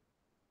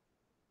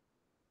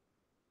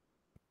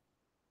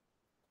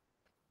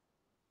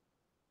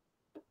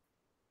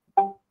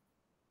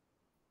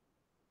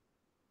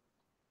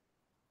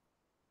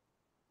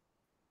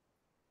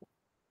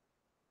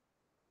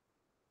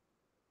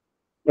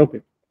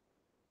 Okay.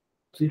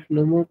 So if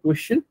no more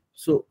question,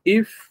 So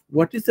if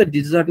what is the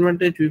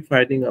disadvantage we're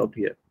finding out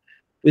here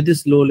with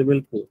this low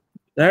level code,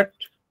 that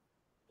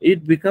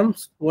it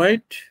becomes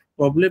quite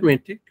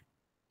problematic,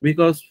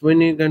 because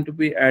when you're going to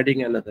be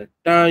adding another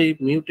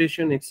type,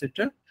 mutation,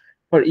 etc.,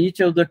 for each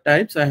of the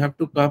types I have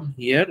to come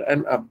here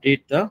and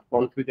update the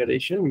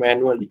configuration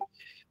manually.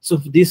 So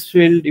if this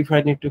field, if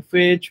I need to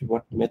fetch,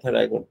 what method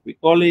I'm going to be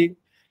calling,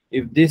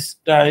 if this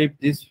type,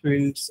 these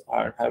fields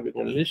are having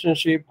a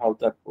relationship, how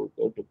that will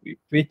going to be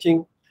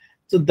fetching.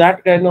 So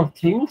that kind of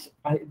things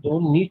I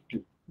don't need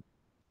to.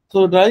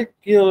 So like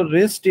your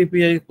REST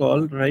API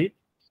call, right?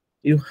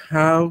 You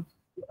have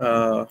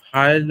a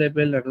higher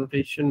level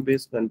annotation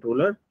based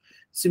controller.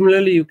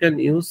 Similarly, you can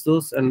use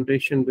those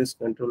annotation based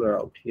controller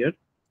out here.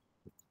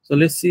 So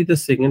let's see the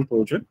second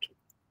project.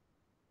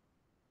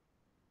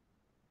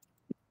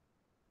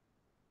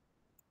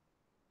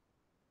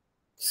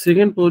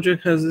 Second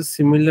project has a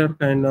similar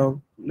kind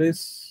of,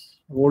 let's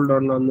hold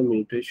on the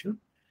mutation.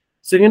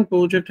 Second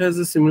project has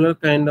a similar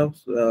kind of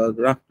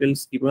GraphQL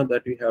schema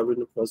that we have in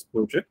the first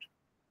project.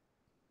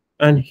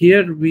 And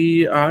here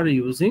we are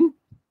using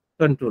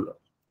controller.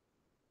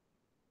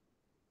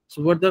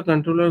 So what the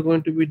controller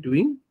going to be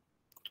doing?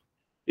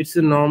 It's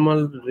a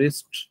normal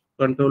REST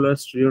controller,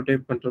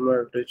 stereotype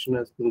controller annotation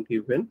has been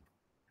given.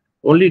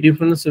 Only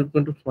difference you're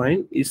going to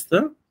find is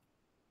the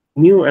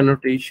new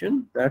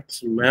annotation that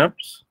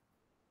maps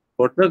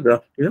for the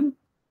GraphQL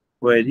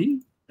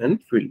query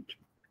and field.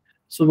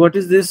 So what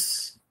is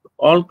this?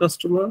 All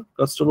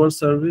customer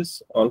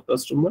service, all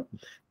customer,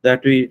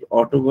 that we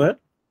auto-wire.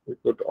 We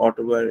put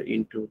auto-wire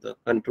into the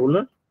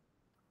controller,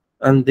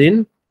 and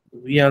then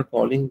we are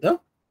calling the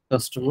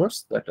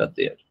customers that are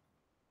there.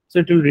 So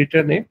it will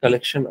return a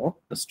collection of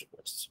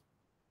customers.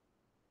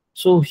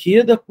 So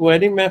here the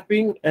query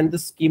mapping and the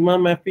schema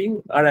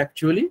mapping are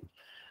actually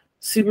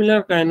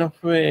similar kind of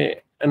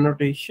a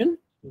annotation,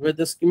 where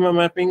the schema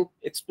mapping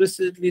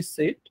explicitly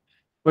said,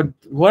 but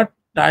what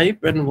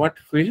type and what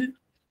field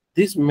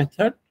this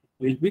method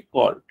will be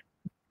called,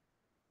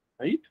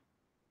 right?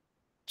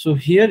 So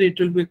here it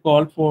will be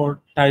called for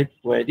type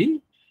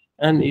query,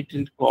 and it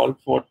will call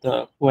for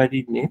the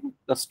query name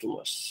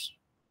customers.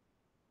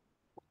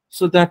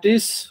 So that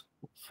is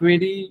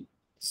very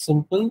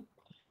simple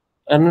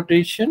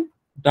annotation,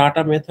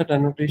 data method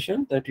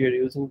annotation that you are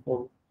using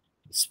from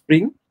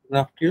Spring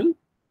GraphQL.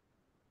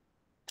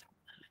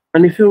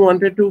 And if you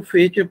wanted to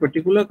fetch a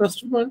particular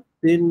customer,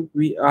 then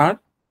we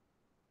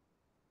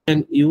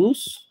can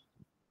use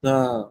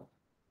the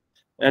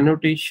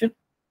annotation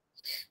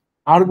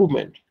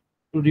argument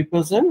to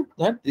represent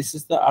that this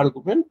is the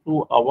argument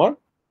to our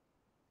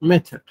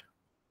method,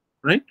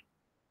 right?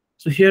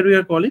 So here we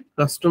are calling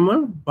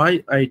customer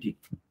by ID.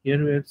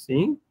 Here we are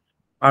saying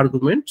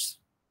arguments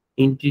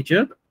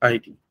integer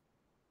ID.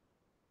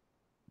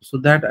 So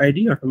that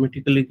ID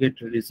automatically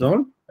get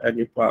resolved and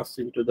you pass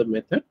into the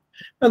method,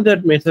 and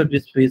that method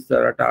displays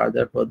the data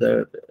either for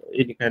the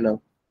any kind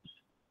of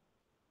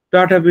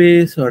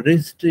database or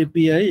REST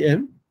API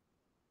and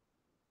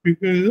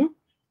prepare the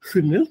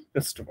single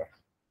customer.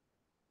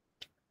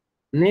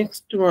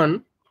 Next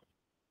one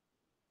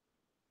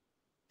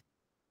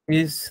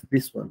is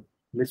this one.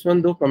 This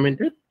one though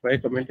commented, I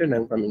commented,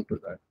 I'm coming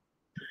to that.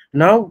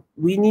 Now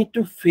we need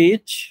to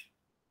fetch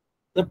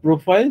the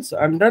profiles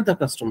under the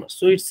customer.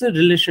 So it's a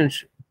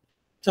relationship.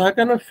 So how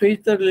can I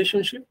fetch the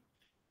relationship?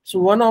 So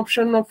one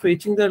option of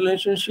fetching the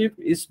relationship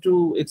is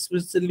to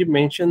explicitly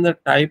mention the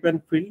type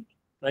and field,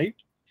 right?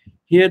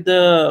 Here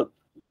the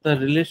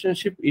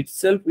relationship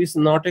itself is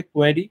not a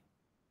query.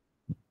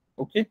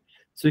 Okay,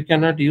 so you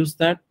cannot use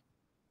that.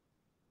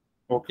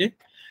 Okay,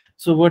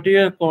 so what we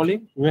are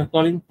calling? We are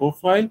calling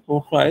profile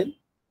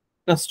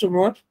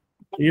customer.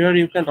 Here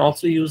you can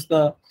also use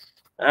the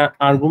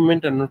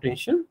argument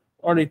annotation,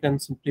 or you can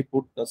simply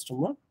put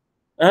customer,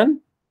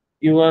 and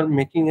you are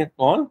making a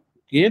call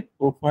get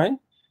profile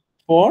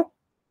for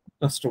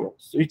customer.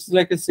 So it's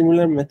like a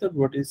similar method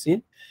what is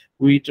seen.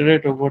 We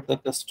iterate over the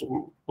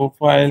customer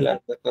profile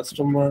and the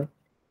customer,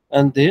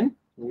 and then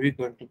we're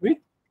going to be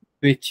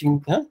fetching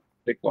the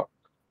record.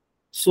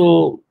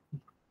 So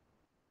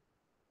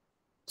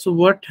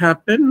what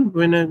happened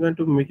when I'm going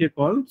to make a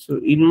call? So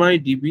in my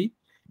DB,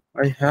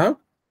 I have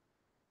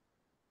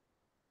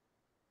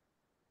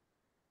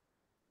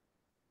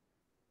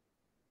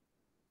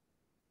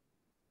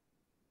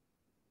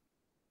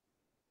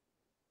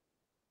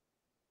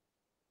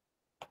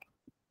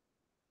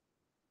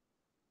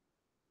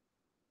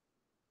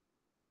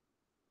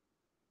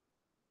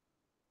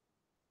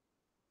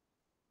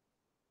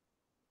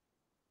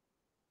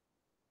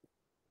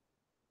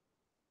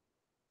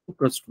two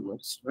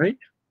customers, right?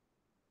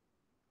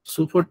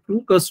 So for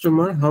two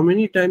customer, how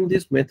many times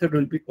this method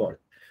will be called?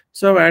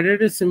 So I've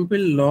added a simple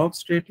log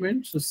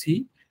statement. So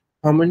see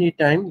how many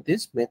times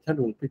this method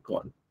will be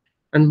called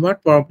and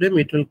what problem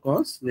it will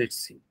cause. Let's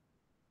see.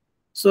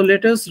 So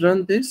let us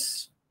run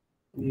this.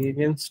 We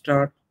can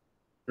start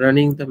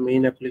running the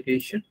main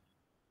application.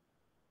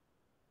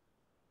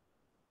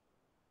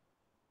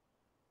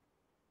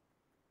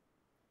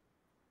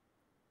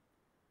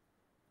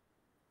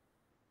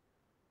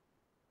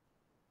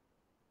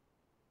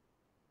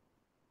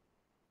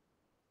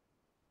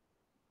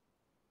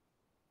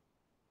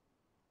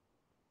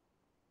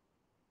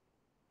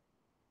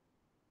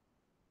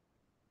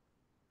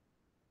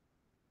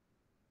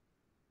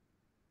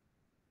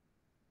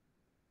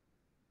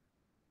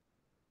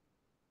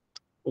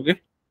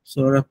 Okay,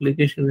 so our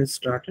application is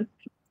started.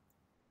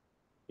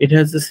 It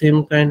has the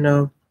same kind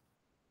of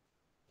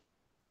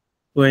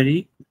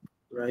query,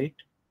 right?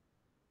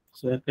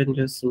 So I can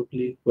just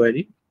simply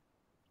query,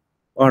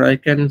 or I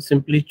can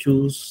simply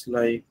choose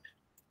like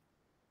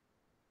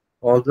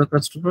all the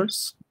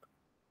customers,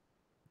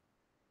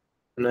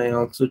 and I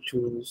also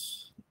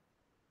choose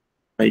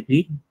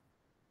ID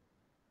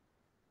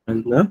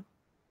and the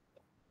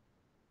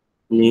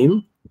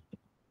name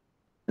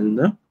and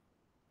the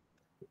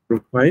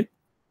profile,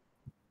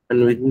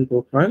 and within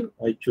profile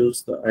I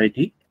choose the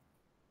ID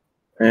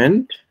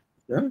and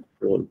the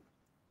role.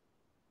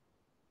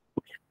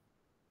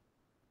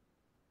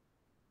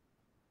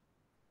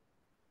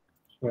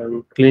 So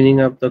I'm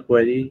cleaning up the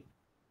query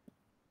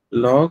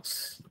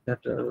logs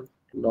that are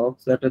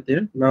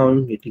there. Now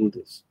I'm hitting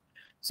this.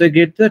 So I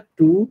get the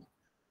two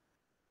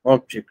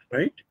object,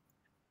 right?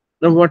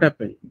 Now what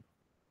happened?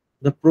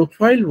 The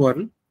profile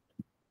one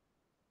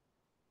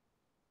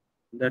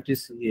that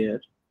is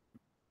here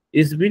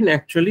is been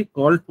actually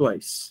called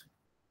twice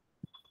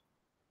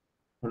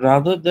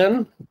rather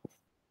than,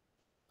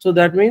 so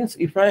that means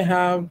if I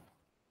have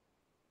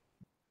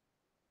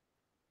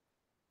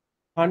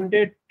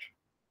 100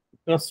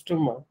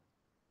 customer,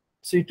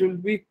 so it will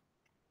be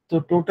the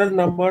total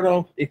number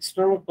of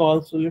external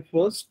calls will be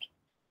first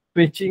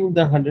fetching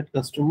the 100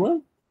 customer,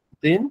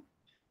 then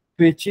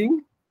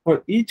fetching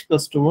for each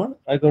customer.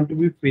 I'm going to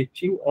be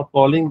fetching or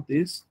calling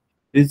this,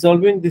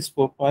 resolving this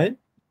profile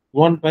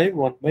one by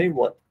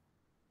one.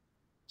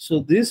 So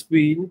this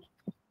being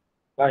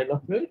kind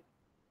of a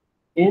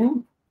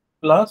n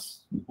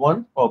plus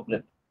one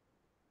problem.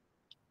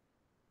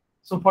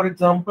 So for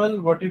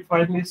example, what you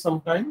find is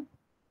sometime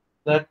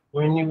that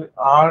when you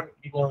are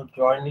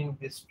joining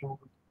these two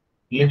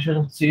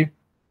relationship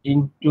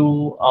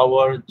into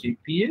our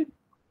GPA,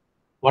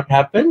 what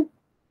happened?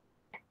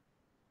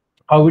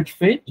 How it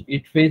fetch?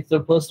 It fetch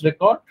the first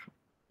record.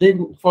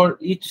 Then for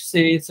each,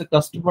 say it's a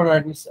customer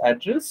and its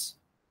address,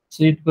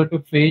 so it's going to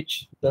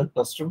fetch the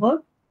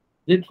customer.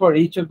 Then for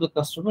each of the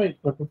customer, it's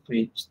going to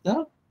fetch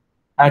the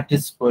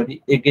address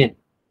query again.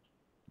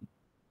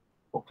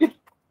 Okay.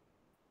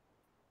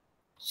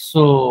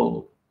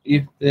 So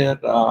if there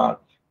are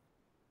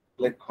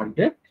like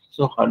 100,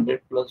 so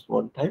 100 plus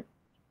one time,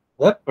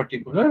 that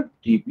particular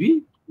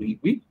DB will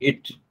be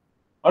hit,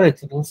 or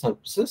external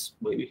services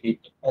may be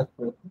hit as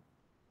per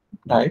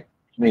the type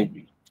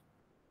maybe.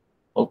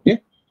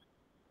 Okay.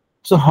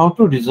 So how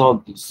to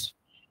resolve this?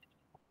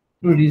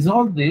 To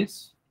resolve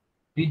this,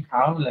 we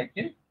have like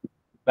a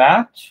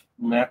batch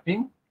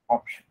mapping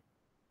option.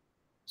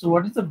 So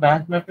what is the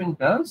batch mapping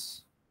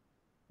does?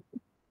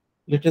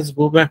 Let us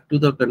go back to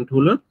the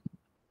controller.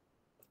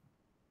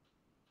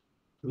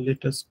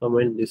 Let us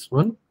comment this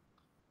one.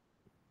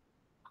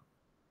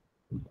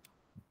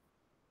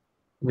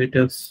 Let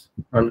us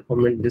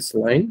uncomment this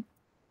line.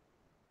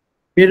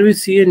 Here we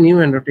see a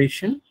new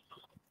annotation,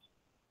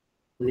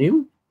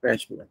 new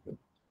batch mapping.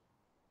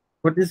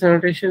 What this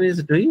annotation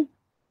is doing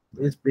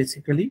is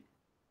basically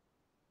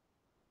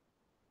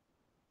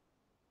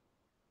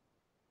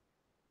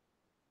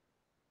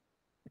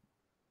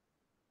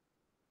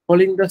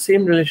following the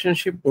same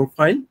relationship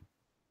profile,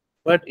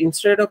 but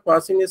instead of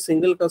passing a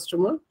single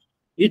customer,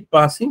 it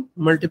passing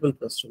multiple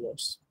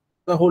customers,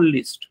 the whole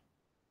list,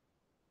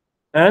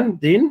 and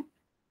then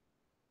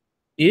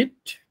it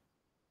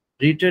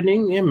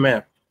returning a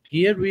map.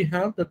 Here we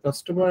have the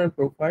customer and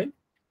profile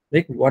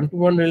like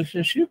one-to-one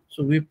relationship,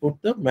 so we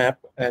put the map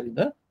and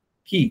the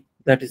key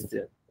that is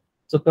there.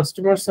 So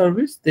customer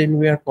service, then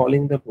we are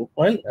calling the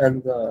profile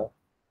and the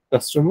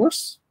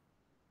customers.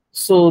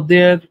 So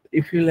there,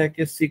 if you like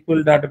a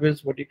SQL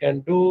database, what you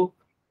can do,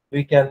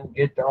 we can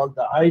get all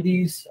the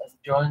IDs and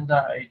join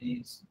the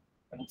IDs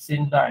and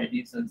send the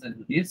IDs as a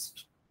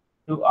list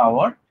to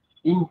our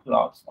in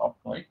class of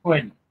my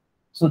query.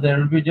 So there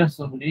will be just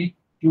only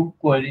two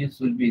queries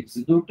will be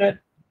executed,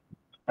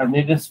 and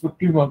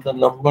irrespective of the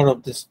number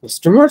of these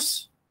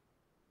customers,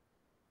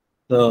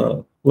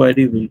 the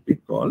query will be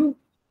called.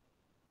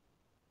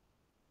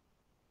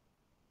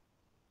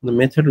 The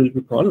method will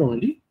be called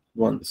only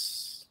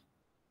once.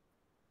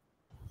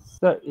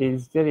 Sir,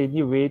 is there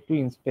any way to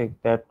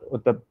inspect that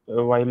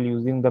while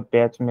using the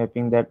batch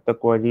mapping that the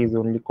query is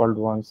only called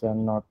once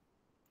and not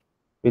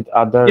with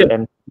other? Yeah,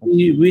 and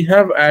we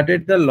have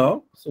added the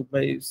log. So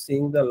by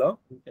seeing the log,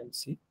 you can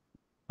see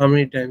how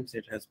many times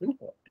it has been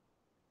called.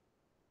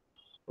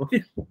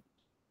 Okay.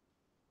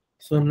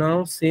 So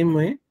now same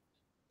way,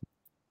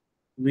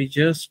 we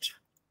just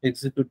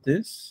execute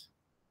this.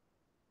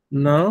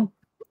 Now,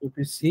 if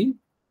you see,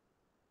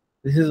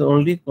 this is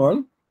only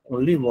called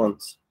only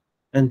once,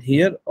 and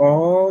here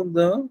all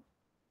the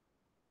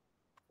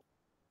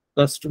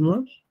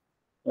customers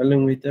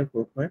along with their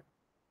profile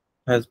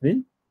has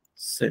been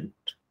sent.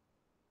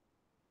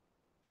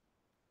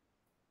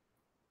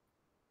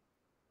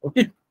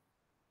 Okay.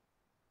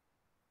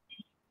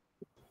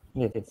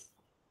 yes.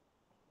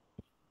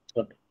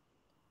 Okay.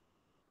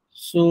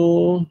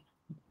 So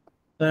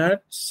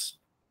that's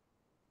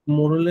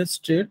more or less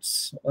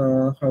states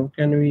how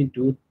can we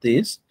do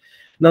this.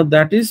 Now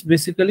that is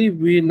basically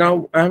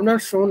I have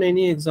not shown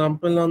any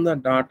example on the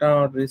data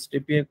or REST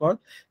API call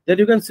that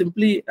you can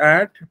simply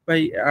add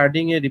by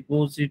adding a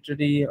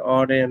repository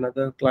or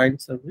another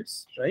client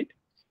service, right?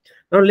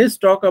 Now let's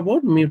talk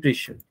about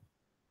mutation.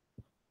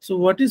 So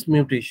what is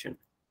mutation?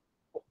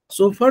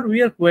 So far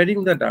we are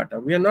querying the data.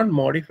 We are not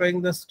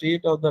modifying the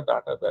state of the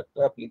data that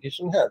the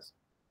application has.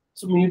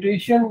 So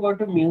mutation going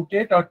to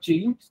mutate or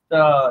change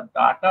the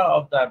data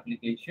of the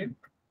application,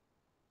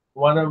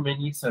 one of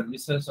many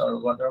services or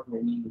one of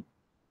many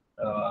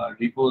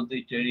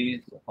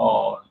repositories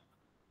or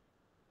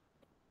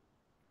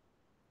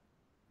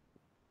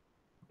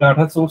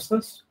data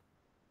sources.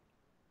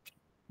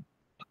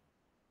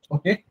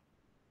 Okay,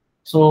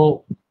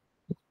 so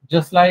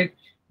just like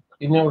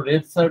in your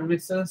REST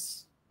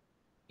services,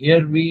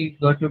 here we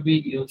got to be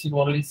using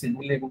only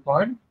single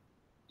endpoint.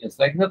 Just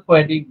like the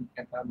query, we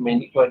can have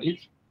many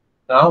queries.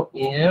 Now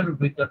here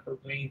we got to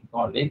be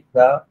calling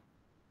the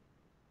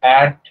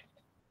add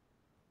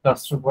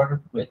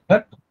customer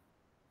method,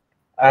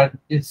 and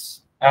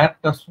this add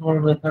customer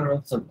method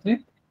or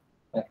something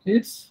that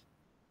is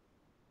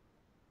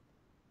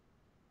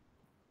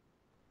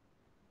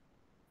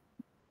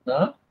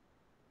the,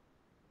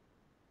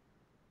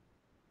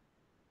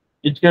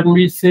 it can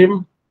be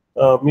same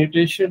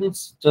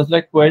mutations, just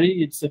like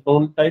query, it's a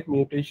known type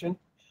mutation.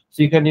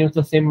 So you can use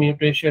the same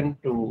mutation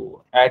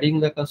to adding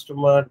the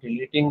customer,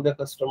 deleting the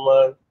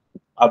customer,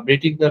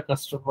 updating the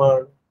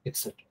customer,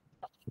 etc.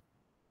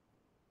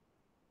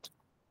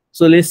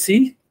 So let's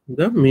see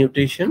the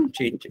mutation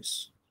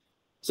changes.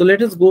 So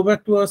let us go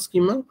back to our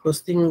schema.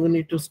 First thing we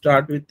need to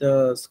start with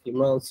the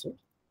schema also.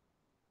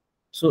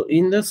 So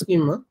in the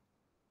schema,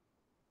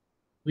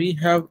 we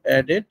have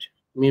added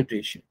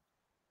mutation.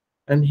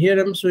 And here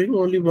I'm showing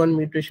only one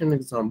mutation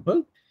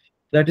example,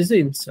 that is the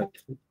insert.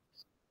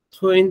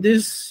 So in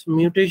this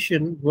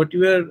mutation, what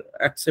you are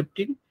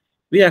accepting,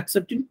 we are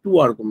accepting two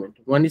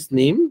arguments. One is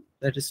name,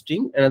 that is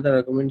string. Another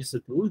argument is a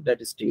tool, that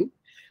is string,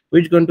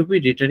 which is going to be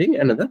returning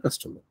another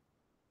customer.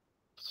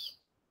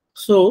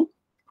 So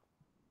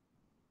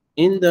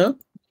in the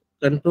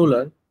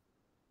controller,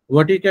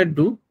 what you can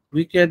do,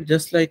 we can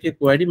just like a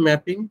query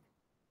mapping,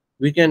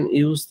 we can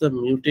use the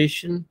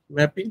mutation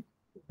mapping,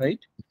 right?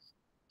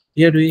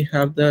 Here we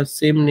have the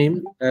same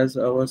name as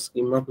our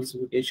schema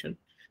specification,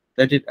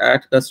 that is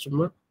add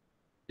customer.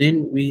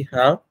 Then we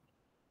have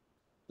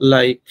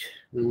like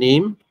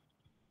name,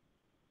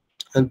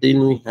 and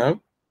then we have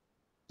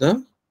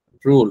the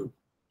role.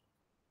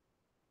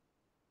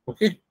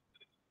 Okay,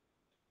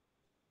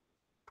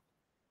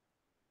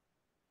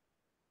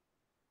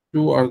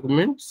 two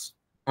arguments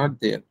are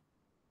there.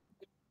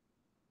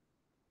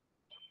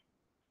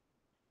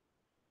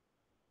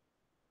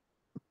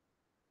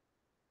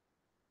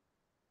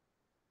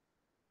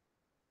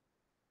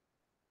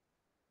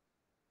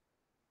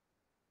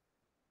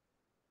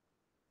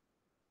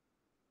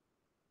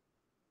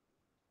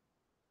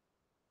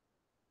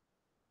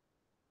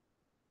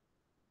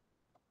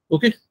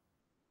 Okay,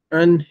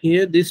 and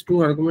here these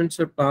two arguments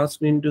are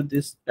passed into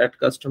this add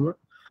customer.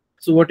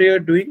 So what you are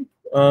doing,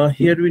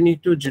 here we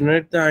need to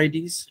generate the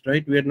IDs,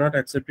 right? We are not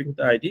accepting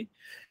the ID.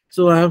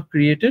 So I have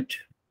created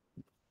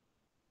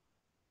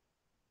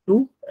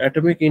two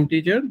atomic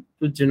integer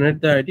to generate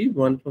the ID,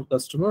 one for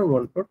customer,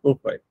 one for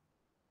profile.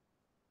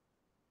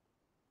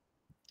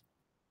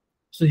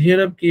 So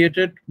here I've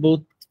created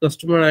both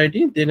customer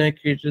ID, then I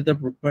created the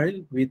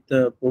profile with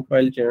the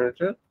profile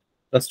generator,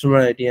 customer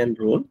ID and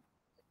role.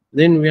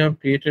 Then we have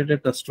created a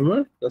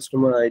customer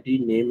ID,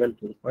 name and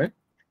profile.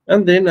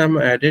 And then I'm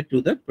added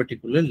to that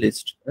particular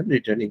list and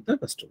returning the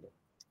customer.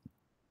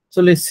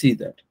 So let's see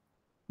that.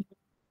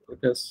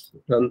 Let us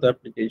run the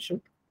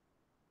application.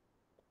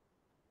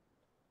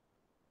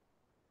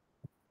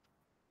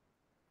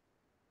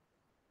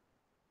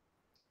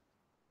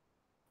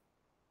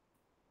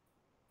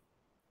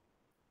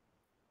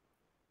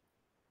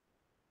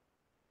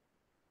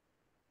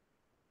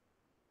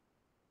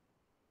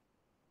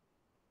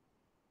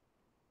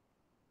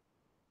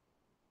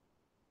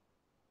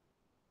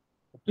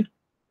 Okay.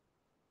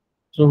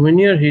 So when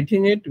you are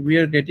hitting it, we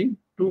are getting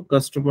two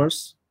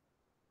customers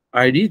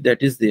ID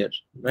that is there,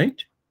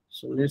 right?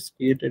 So let's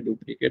create a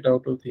duplicate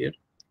out of here.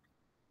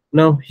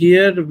 Now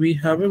here we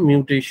have a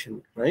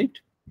mutation, right?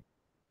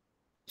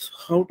 So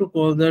how to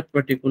call that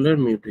particular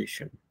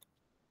mutation?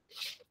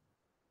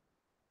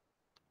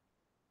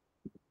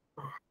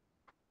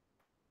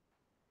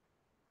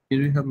 Here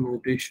we have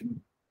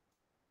mutation.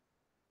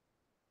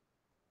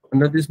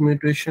 Under this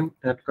mutation,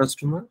 add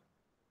customer,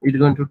 it's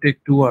going to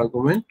take two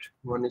arguments.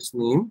 One is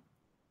name.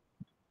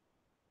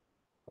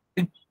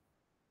 Okay.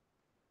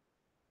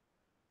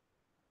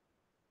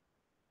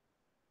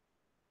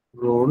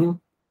 Role.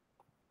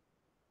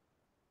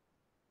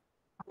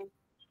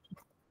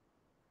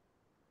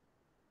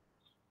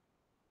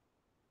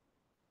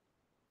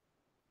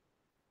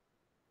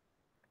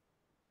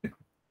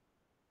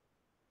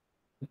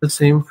 The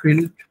same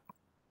field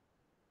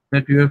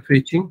that you are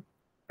fetching.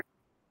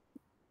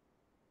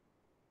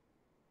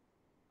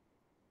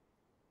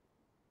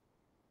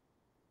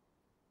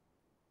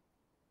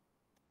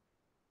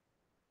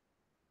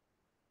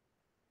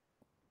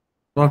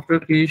 After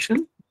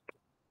creation,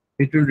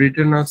 it will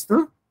return us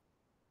the.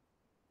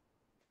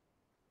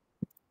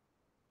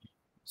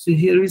 So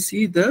here we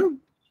see the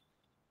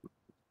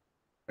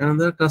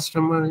another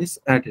customer is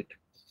added.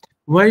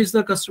 Why is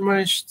the customer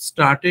is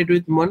started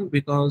with 1?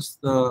 Because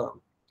the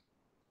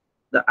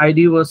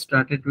ID was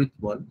started with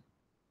 1.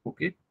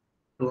 Okay,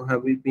 so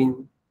have we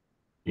been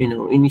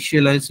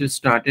initialized with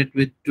started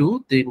with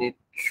 2, then it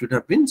should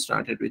have been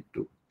started with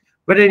 2.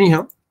 But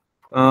anyhow,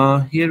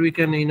 here we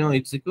can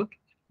execute.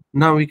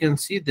 Now we can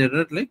see there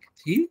are like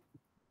 3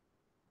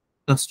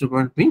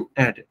 customers being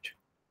added.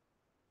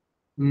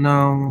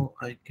 Now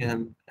I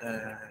can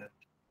add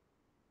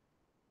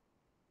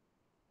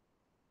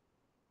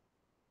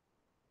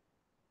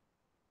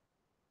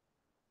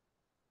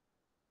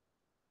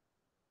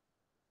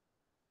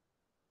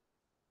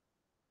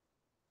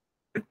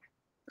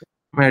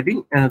I'm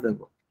adding another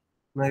one.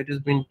 Now it has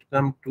been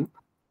come 2,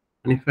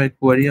 and if I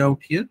query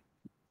out here,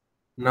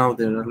 now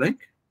there are like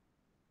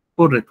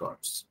 4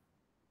 records.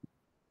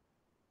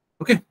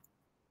 Okay,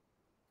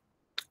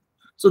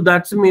 so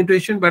that's a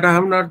mutation, but I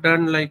have not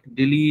done like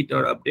delete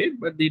or update,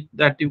 but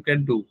that you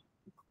can do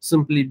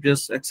simply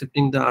just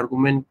accepting the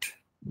argument,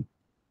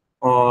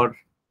 or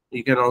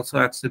you can also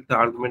accept the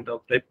argument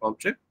of type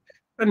object,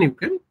 and you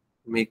can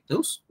make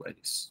those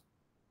queries.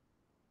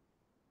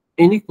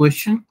 Any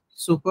question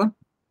so far?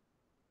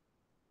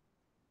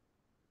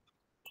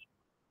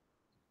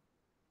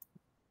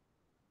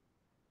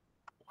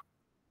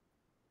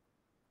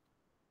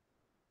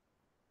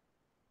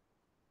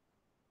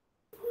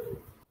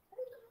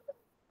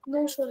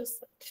 No, sure,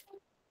 sir.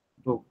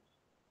 Oh.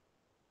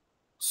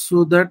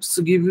 So that's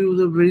give you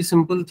the very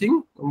simple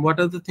thing. What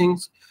are the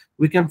things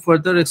we can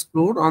further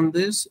explore on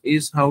this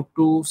is how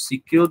to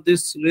secure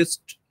this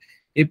REST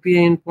API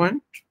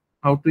endpoint,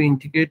 how to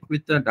integrate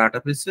with the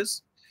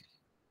databases,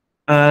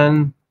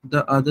 and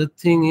the other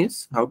thing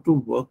is how to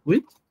work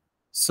with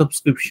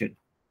subscription.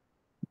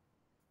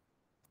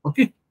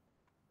 Okay,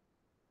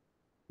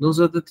 those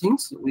are the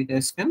things we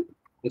guys can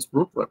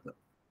explore further.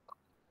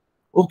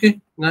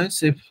 Okay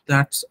guys, if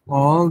that's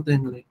all,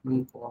 then let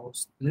me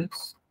pause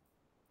this.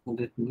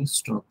 Let me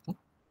stop the